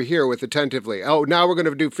venture over here with Attentively. Oh, now we're going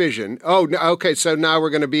to do Fission. Oh, okay, so now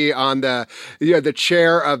we're going to be on the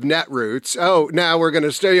chair of Netroots. Oh, now we're going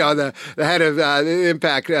to stay on the head of the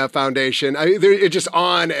Impact Foundation. I mean, it's just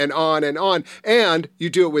on and on and on, and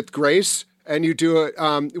you do it with grace. And you do it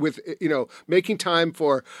with, making time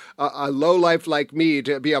for a low life like me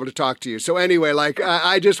to be able to talk to you. So anyway,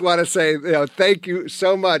 I just want to say, thank you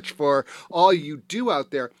so much for all you do out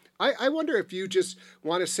there. I wonder if you just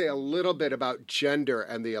want to say a little bit about gender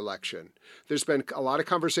and the election. There's been a lot of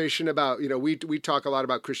conversation about, we talk a lot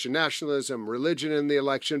about Christian nationalism, religion in the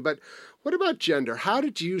election, but what about gender? How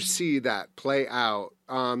did you see that play out?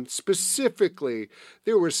 Specifically,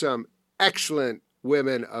 there were some excellent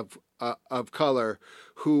women of color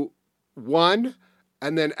who won,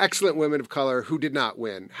 and then excellent women of color who did not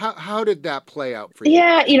win. How did that play out for you?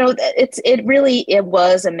 Yeah, it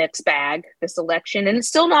was a mixed bag, this election, and it's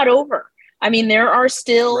still not over. I mean, there are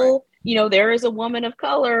still, there is a woman of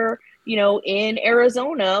color, in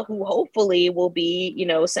Arizona who hopefully will be,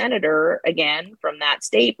 senator again from that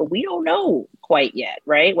state, but we don't know quite yet,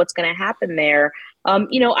 right? What's going to happen there.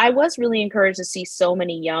 I was really encouraged to see so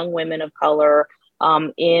many young women of color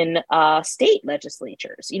in state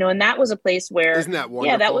legislatures, and that was a place where, Isn't that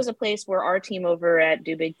yeah, that wonderful? was a place where our team over at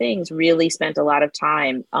Do Big Things really spent a lot of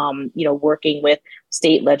time, working with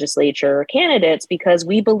state legislature candidates because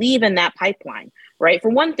we believe in that pipeline, right?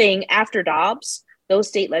 For one thing, after Dobbs, those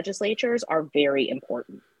state legislatures are very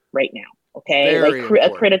important right now. Okay, Very a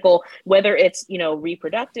important. critical, whether it's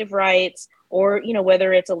reproductive rights or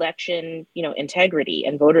whether it's election integrity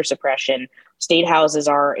and voter suppression. State houses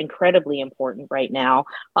are incredibly important right now,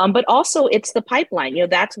 but also it's the pipeline.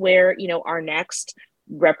 That's where our next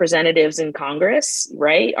representatives in Congress,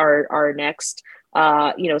 right? Our next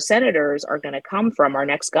senators are going to come from, our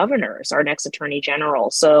next governors, our next attorney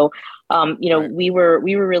general. So Right. we were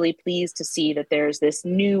really pleased to see that there's this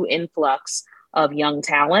new influx of young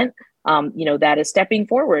talent that is stepping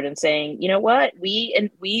forward and saying, you know what,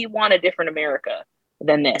 we want a different America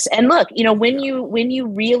than this. And look, when you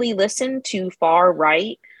really listen to far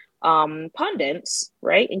right pundits,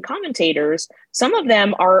 right, and commentators, some of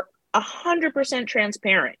them are 100%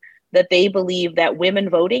 transparent that they believe that women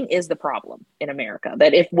voting is the problem in America.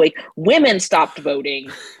 That if women stopped voting,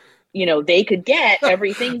 they could get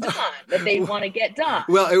everything done that they want to get done.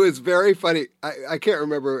 Well, it was very funny. I can't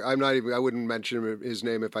remember. I wouldn't mention his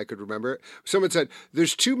name if I could remember it. Someone said,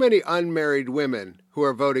 there's too many unmarried women who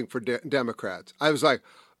are voting for Democrats. I was like,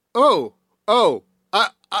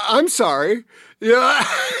 I'm sorry. Yeah.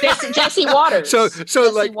 Jesse Waters. So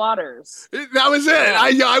Jesse like Waters. that was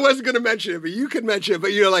it. Yeah. I wasn't going to mention it, but you could mention it.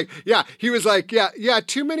 But he was like, yeah,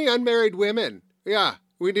 too many unmarried women. Yeah.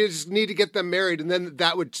 We just need to get them married, and then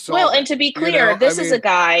that would solve it. And to be clear, this is a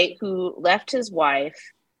guy who left his wife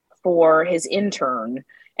for his intern,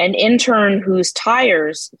 an intern whose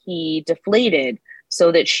tires he deflated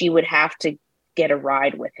so that she would have to get a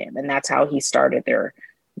ride with him. And that's how he started there.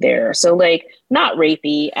 So not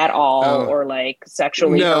rapey at all or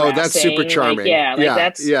sexually harassing. No, that's super charming. He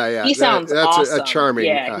sounds that's awesome. a charming.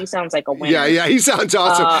 Yeah, he sounds like a winner. Yeah, he sounds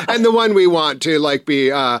awesome. And the one we want to be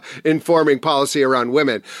informing policy around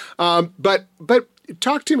women. But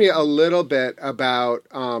talk to me a little bit about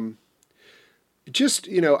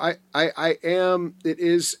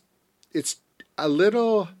it's a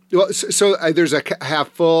little. Well, so there's a half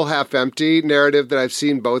full, half empty narrative that I've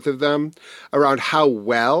seen both of them around how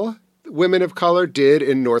well women of color did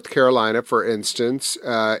in North Carolina, for instance,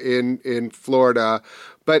 in Florida,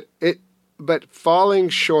 but falling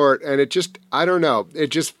short, and I don't know,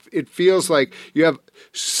 it feels like you have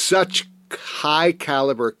such high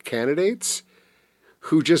caliber candidates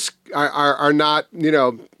who just are not,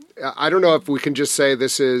 I don't know if we can just say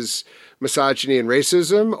this is misogyny and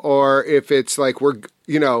racism, or if it's we're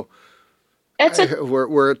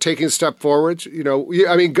taking a step forwards.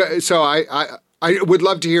 So I would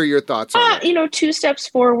love to hear your thoughts on that. 2 steps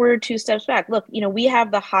forward, 2 steps back. Look, we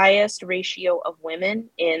have the highest ratio of women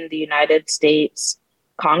in the United States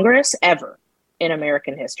Congress ever in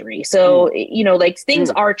American history. So,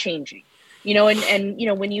 things are changing.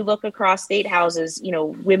 And when you look across state houses,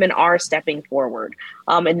 women are stepping forward.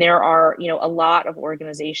 And there are, a lot of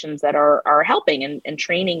organizations that are helping and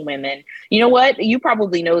training women. You know what? You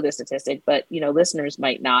probably know this statistic, but, listeners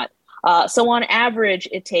might not. So on average,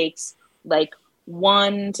 it takes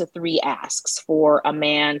 1 to 3 asks for a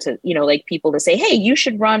man to, people to say, hey, you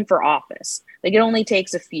should run for office. It only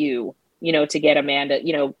takes a few, to get a man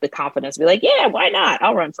to, the confidence to be like, yeah, why not?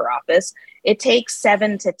 I'll run for office. It takes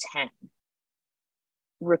 7 to 10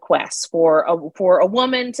 requests for a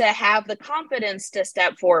woman to have the confidence to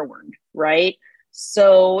step forward, right?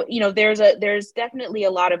 So there's definitely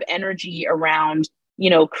a lot of energy around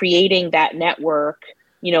creating that network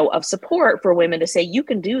of support for women to say, you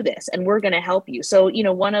can do this and we're going to help you. So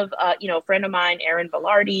one of a friend of mine, Erin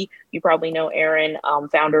Velarde, you probably know Erin,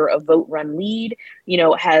 founder of Vote Run Lead,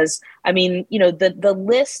 has the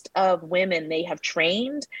list of women they have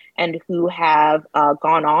trained and who have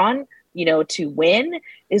gone on to win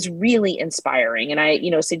is really inspiring. And I,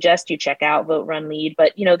 suggest you check out Vote Run Lead,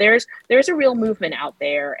 but, there's a real movement out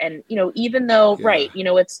there. And, even though, right,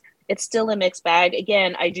 it's still a mixed bag.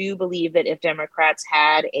 Again, I do believe that if Democrats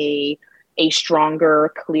had a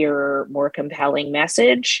stronger, clearer, more compelling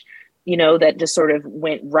message, that just sort of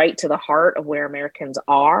went right to the heart of where Americans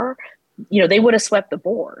are, they would have swept the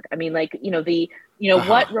board. I mean,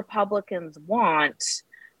 what Republicans want,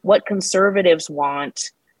 what conservatives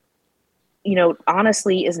want,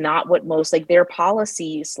 honestly is not what most, their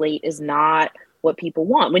policy slate is not what people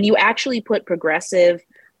want. When you actually put progressive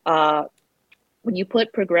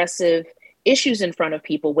issues in front of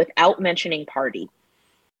people without mentioning party,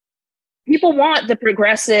 people want the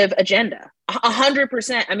progressive agenda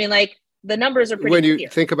 100%. I mean, The numbers are pretty when you clear.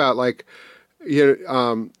 think about like,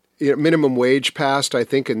 minimum wage passed, I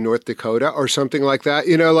think, in North Dakota or something like that.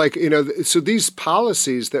 So these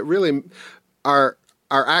policies that really are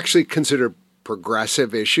actually considered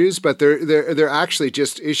progressive issues, but they're actually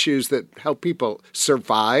just issues that help people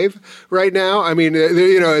survive right now. I mean,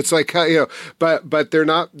 it's like, but they're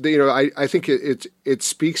not. I think it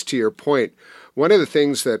speaks to your point. One of the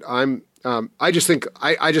things that I just think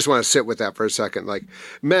I just want to sit with that for a second. Like,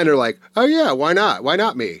 men are like, oh yeah, why not? Why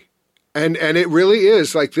not me? And it really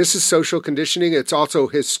is like, this is social conditioning. It's also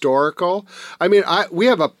historical. I mean, we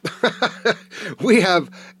have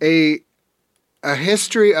a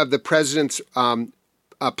history of the president's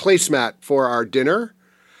placemat for our dinner,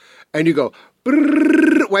 and you go,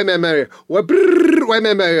 white man, white man, white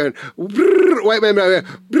man,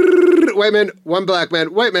 white man, one black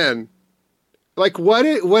man, white man. Like what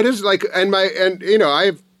is like,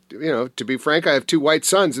 to be frank, I have two white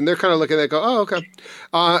sons, and they're kind of looking at it, go, oh, okay.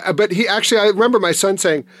 But I remember my son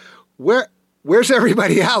saying, where's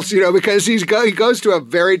everybody else? Because he goes to a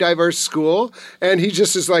very diverse school, and he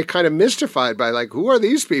just is like kind of mystified by like, who are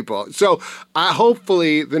these people? So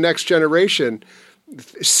hopefully the next generation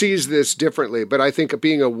sees this differently. But I think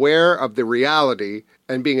being aware of the reality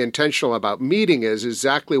and being intentional about meeting is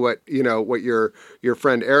exactly what your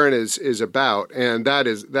friend Aaron is about, and that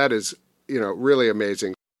is really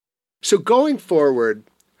amazing. So going forward,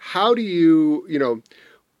 how do you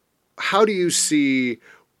see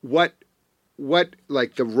what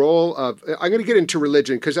like the role of, I'm going to get into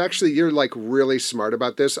religion because actually you're like really smart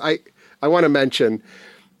about this. I want to mention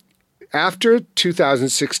after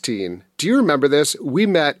 2016, do you remember this? We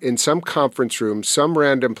met in some conference room, some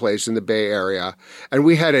random place in the Bay Area, and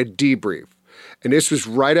we had a debrief. And this was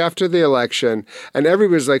right after the election, and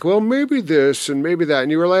everybody was like, well, maybe this and maybe that.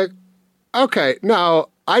 And you were like, okay, now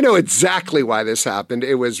I know exactly why this happened.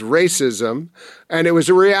 It was racism, and it was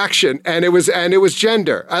a reaction, and it was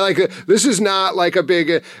gender. This is not like a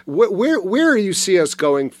big. Where you see us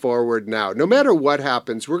going forward now? No matter what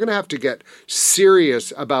happens, we're going to have to get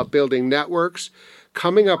serious about building networks,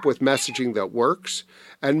 coming up with messaging that works,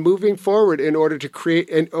 and moving forward in order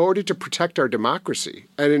to protect our democracy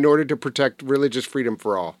and in order to protect religious freedom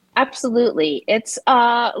for all. Absolutely, it's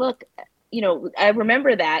look. I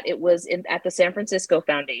remember that it was at the San Francisco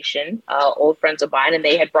Foundation, old friends of mine, and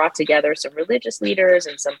they had brought together some religious leaders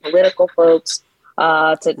and some political folks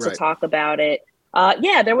to talk about it.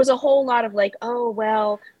 There was a whole lot of like, oh,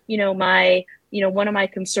 well, one of my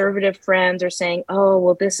conservative friends are saying, oh,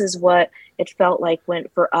 well, this is what it felt like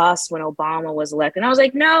for us when Obama was elected. And I was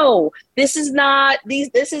like, no, this is not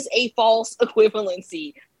this is a false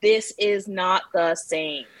equivalency. This is not the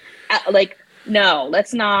same. No,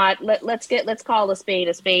 let's not. Let's call a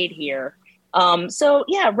spade here.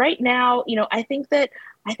 Right now, I think that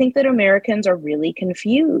Americans are really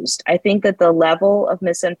confused. I think that the level of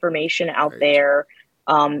misinformation out there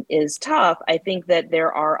is tough. I think that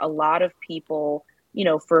there are a lot of people,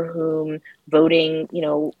 for whom voting,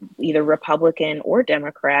 either Republican or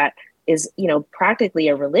Democrat is, practically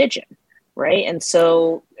a religion. Right. And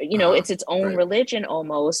so, it's its own religion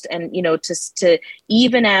almost. And, to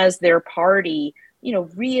even as their party,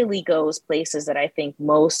 really goes places that I think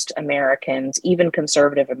most Americans, even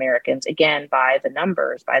conservative Americans, again, by the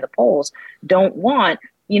numbers, by the polls, don't want,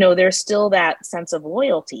 there's still that sense of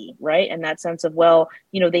loyalty. Right. And that sense of, well,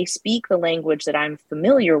 they speak the language that I'm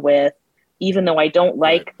familiar with, even though I don't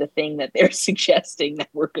like the thing that they're suggesting that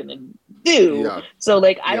we're going to do. Yeah. So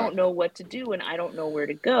I don't know what to do and I don't know where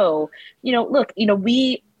to go.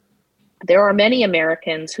 There are many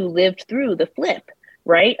Americans who lived through the flip,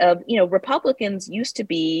 right? Of, Republicans used to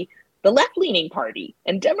be the left-leaning party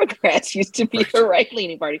and Democrats used to be the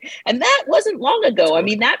right-leaning party. And that wasn't long ago. Totally. I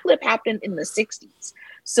mean, that flip happened in the 60s.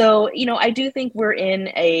 So, I do think we're in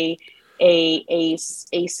a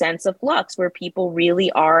sense of flux where people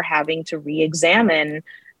really are having to re-examine,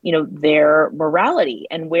 their morality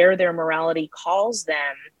and where their morality calls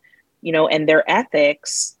them, and their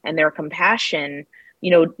ethics and their compassion.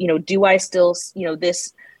 Do I still,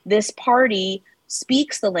 this party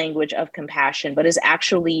speaks the language of compassion, but is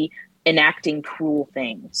actually enacting cruel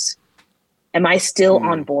things. Am I still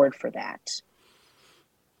on board for that?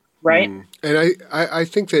 Right. And I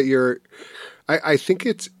think that I think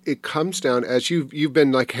it comes down, as you've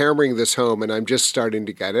been like hammering this home, and I'm just starting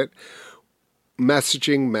to get it.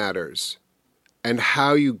 Messaging matters, and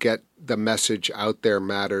how you get the message out there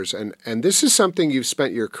matters. And this is something you've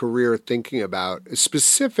spent your career thinking about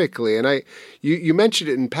specifically. And you mentioned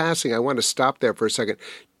it in passing. I want to stop there for a second.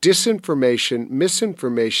 Disinformation,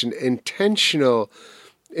 misinformation, intentionally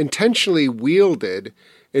wielded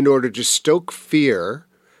in order to stoke fear,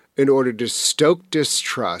 in order to stoke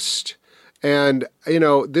distrust. And,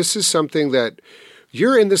 this is something that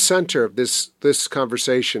you're in the center of this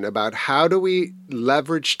conversation about how do we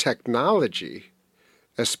leverage technology,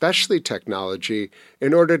 especially technology,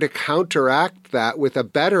 in order to counteract that with a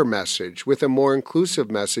better message, with a more inclusive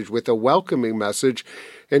message, with a welcoming message,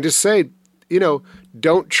 and to say,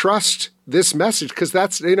 don't trust this message, because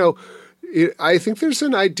that's, I think there's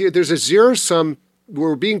an idea, there's a zero-sum,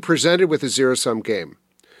 we're being presented with a zero-sum game.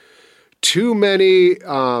 Too many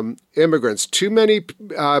immigrants, too many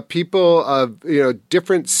people of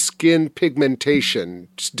different skin pigmentation,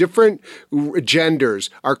 different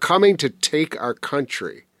genders are coming to take our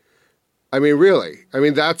country. I mean, really. I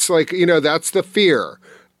mean, that's that's the fear.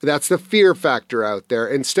 That's the fear factor out there.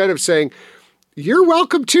 Instead of saying, you're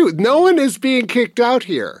welcome too. No one is being kicked out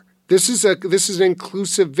here. This is an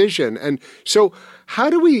inclusive vision. And so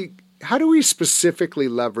how do we specifically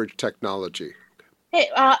leverage technology? Hey,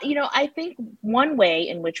 I think one way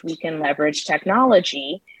in which we can leverage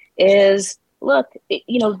technology is, look,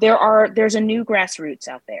 there's a new grassroots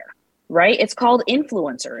out there, right? It's called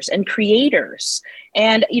influencers and creators.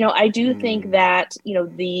 And, I do think that,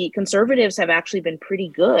 the conservatives have actually been pretty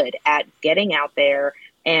good at getting out there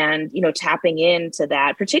and, tapping into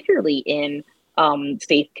that, particularly in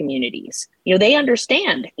faith communities. They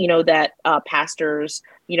understand, that pastors,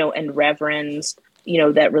 and reverends,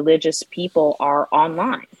 that religious people are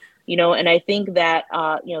online, and I think that,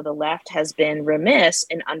 the left has been remiss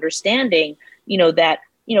in understanding, that,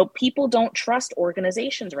 people don't trust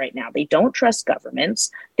organizations right now. They don't trust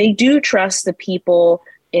governments. They do trust the people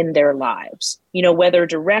in their lives, whether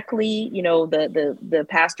directly, the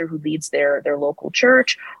pastor who leads their local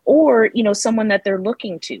church, or, someone that they're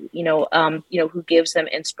looking to, who gives them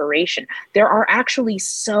inspiration. There are actually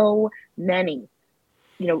so many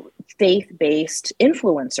faith-based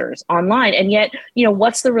influencers online. And yet,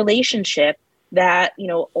 what's the relationship that,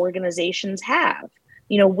 organizations have,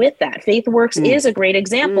 with that? FaithWorks is a great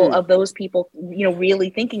example of those people,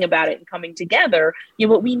 really thinking about it and coming together.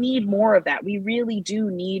 But we need more of that. We really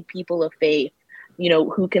do need people of faith,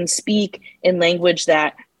 who can speak in language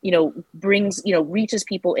that, brings, reaches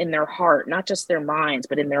people in their heart, not just their minds,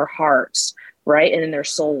 but in their hearts, right? And in their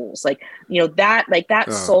souls. That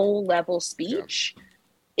soul level speech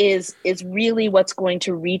is really what's going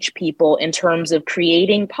to reach people in terms of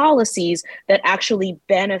creating policies that actually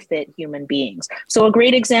benefit human beings. So a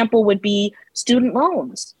great example would be student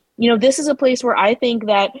loans. This is a place where I think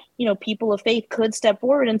that, people of faith could step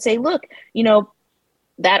forward and say, look,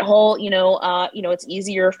 that whole, it's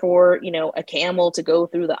easier for, a camel to go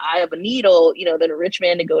through the eye of a needle, than a rich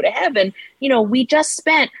man to go to heaven. We just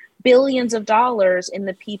spent billions of dollars in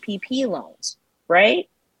the PPP loans, right?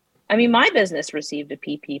 I mean, my business received a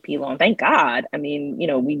PPP loan. Thank God. I mean,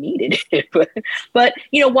 we needed it. But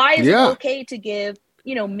why is it okay to give,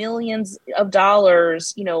 millions of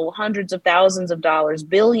dollars, hundreds of thousands of dollars,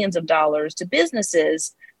 billions of dollars to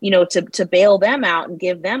businesses, to bail them out and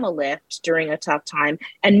give them a lift during a tough time,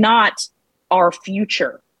 and not our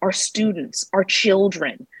future, our students, our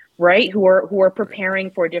children, right? Who are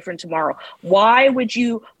preparing for a different tomorrow. Why would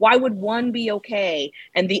one be okay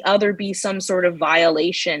and the other be some sort of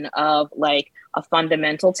violation of like a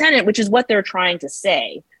fundamental tenet, which is what they're trying to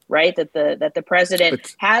say, right? That the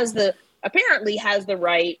president apparently has the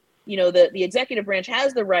right, the executive branch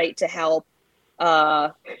has the right to help,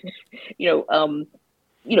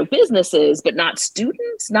 businesses, but not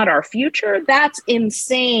students, not our future. That's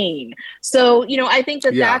insane. So, I think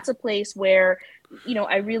that that's a place where,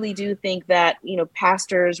 I really do think that,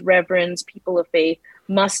 pastors, reverends, people of faith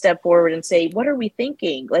must step forward and say, what are we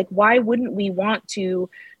thinking? Like, why wouldn't we want to,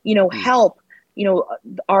 help,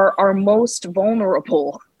 our most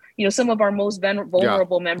vulnerable, some of our most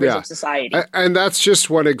vulnerable members of society? And that's just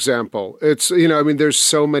one example. It's, there's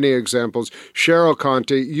so many examples. Cheryl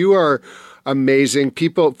Conti, you are amazing.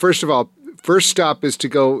 People, first of all, first stop is to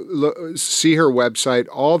go see her website,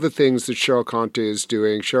 all the things that Cheryl Conti is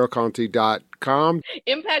doing, cherylconti.com.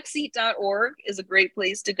 Impactseat.org is a great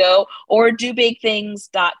place to go, or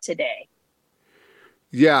dobigthings.today.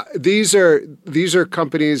 Yeah, these are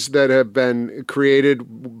companies that have been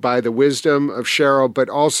created by the wisdom of Cheryl, but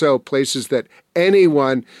also places that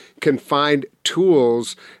anyone can find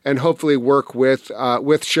tools and hopefully work with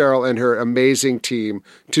Cheryl and her amazing team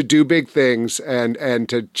to do big things and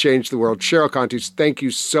to change the world. Cheryl Conti, thank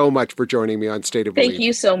you so much for joining me on State of Belief. Thank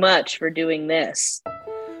you so much for doing this.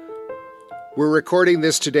 We're recording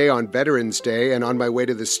this today on Veterans Day, and on my way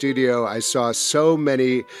to the studio, I saw so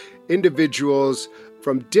many individuals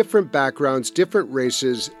from different backgrounds, different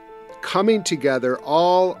races, coming together,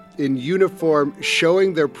 all in uniform,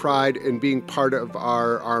 showing their pride in being part of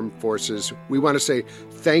our armed forces. We want to say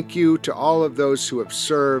thank you to all of those who have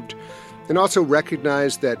served, and also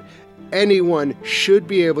recognize that anyone should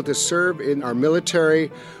be able to serve in our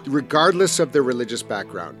military, regardless of their religious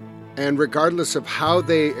background and regardless of how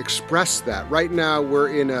they express that. Right now, we're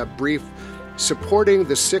in a brief supporting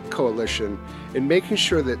the Sikh Coalition in making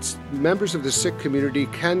sure that members of the Sikh community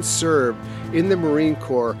can serve in the Marine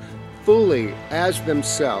Corps fully as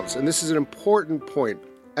themselves. And this is an important point.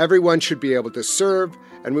 Everyone should be able to serve,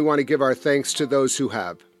 and we want to give our thanks to those who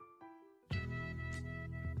have.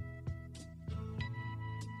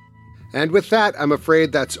 And with that, I'm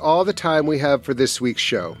afraid that's all the time we have for this week's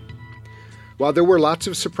show. While there were lots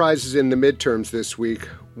of surprises in the midterms this week,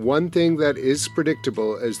 one thing that is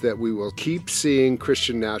predictable is that we will keep seeing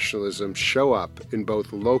Christian nationalism show up in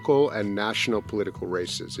both local and national political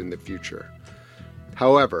races in the future.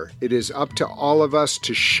 However, it is up to all of us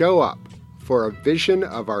to show up for a vision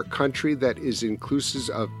of our country that is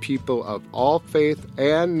inclusive of people of all faith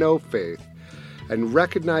and no faith, and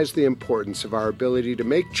recognize the importance of our ability to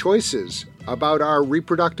make choices about our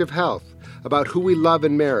reproductive health, about who we love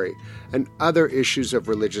and marry, and other issues of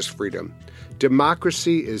religious freedom.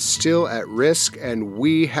 Democracy is still at risk, and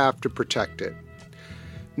we have to protect it.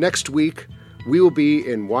 Next week, we will be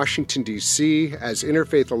in Washington, D.C. as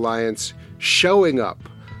Interfaith Alliance, showing up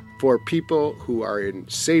for people who are in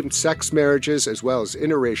same-sex marriages as well as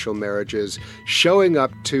interracial marriages, showing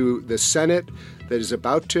up to the Senate that is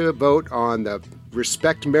about to vote on the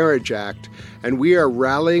Respect Marriage Act, and we are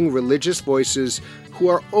rallying religious voices who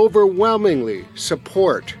are overwhelmingly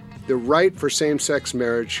support the right for same-sex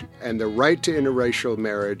marriage and the right to interracial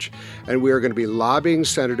marriage, and we are going to be lobbying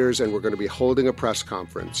senators, and we're going to be holding a press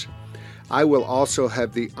conference. I will also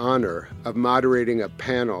have the honor of moderating a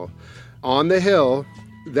panel on the Hill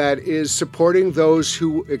that is supporting those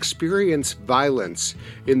who experience violence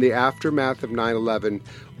in the aftermath of 9/11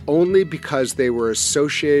 only because they were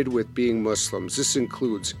associated with being Muslims. This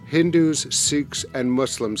includes Hindus, Sikhs, and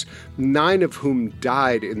Muslims, 9 of whom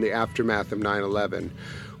died in the aftermath of 9/11.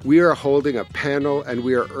 We are holding a panel, and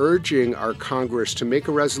we are urging our Congress to make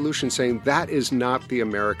a resolution saying that is not the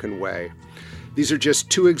American way. These are just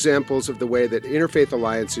 2 examples of the way that Interfaith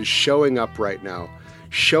Alliance is showing up right now.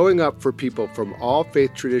 Showing up for people from all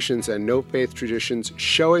faith traditions and no faith traditions,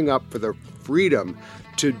 showing up for the freedom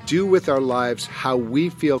to do with our lives how we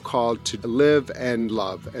feel called to live and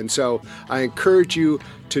love. And so I encourage you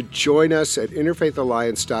to join us at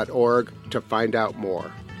interfaithalliance.org to find out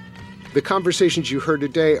more. The conversations you heard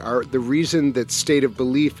today are the reason that State of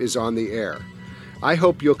Belief is on the air. I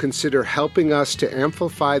hope you'll consider helping us to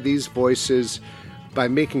amplify these voices by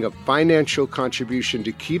making a financial contribution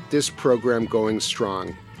to keep this program going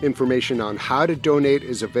strong. Information on how to donate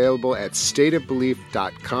is available at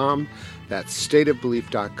stateofbelief.com. That's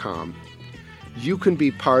stateofbelief.com. You can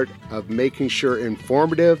be part of making sure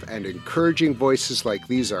informative and encouraging voices like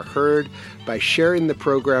these are heard by sharing the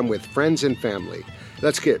program with friends and family.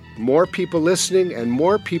 Let's get more people listening and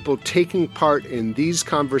more people taking part in these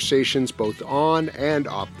conversations both on and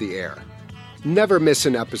off the air. Never miss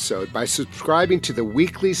an episode by subscribing to the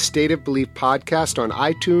weekly State of Belief podcast on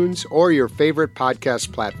iTunes or your favorite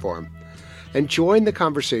podcast platform. And join the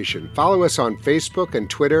conversation. Follow us on Facebook and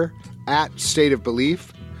Twitter at State of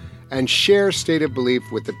Belief, and share State of Belief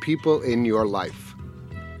with the people in your life.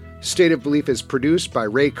 State of Belief is produced by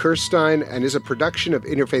Ray Kirstein and is a production of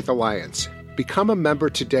Interfaith Alliance. Become a member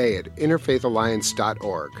today at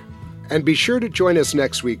interfaithalliance.org. And be sure to join us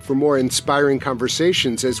next week for more inspiring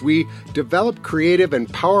conversations as we develop creative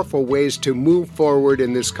and powerful ways to move forward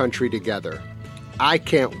in this country together. I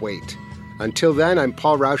can't wait. Until then, I'm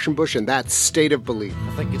Paul Rauschenbusch, and that's State of Belief.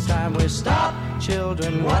 I think it's time we stop.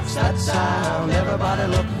 Children, what's that sound?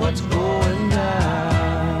 Everybody look what's going down.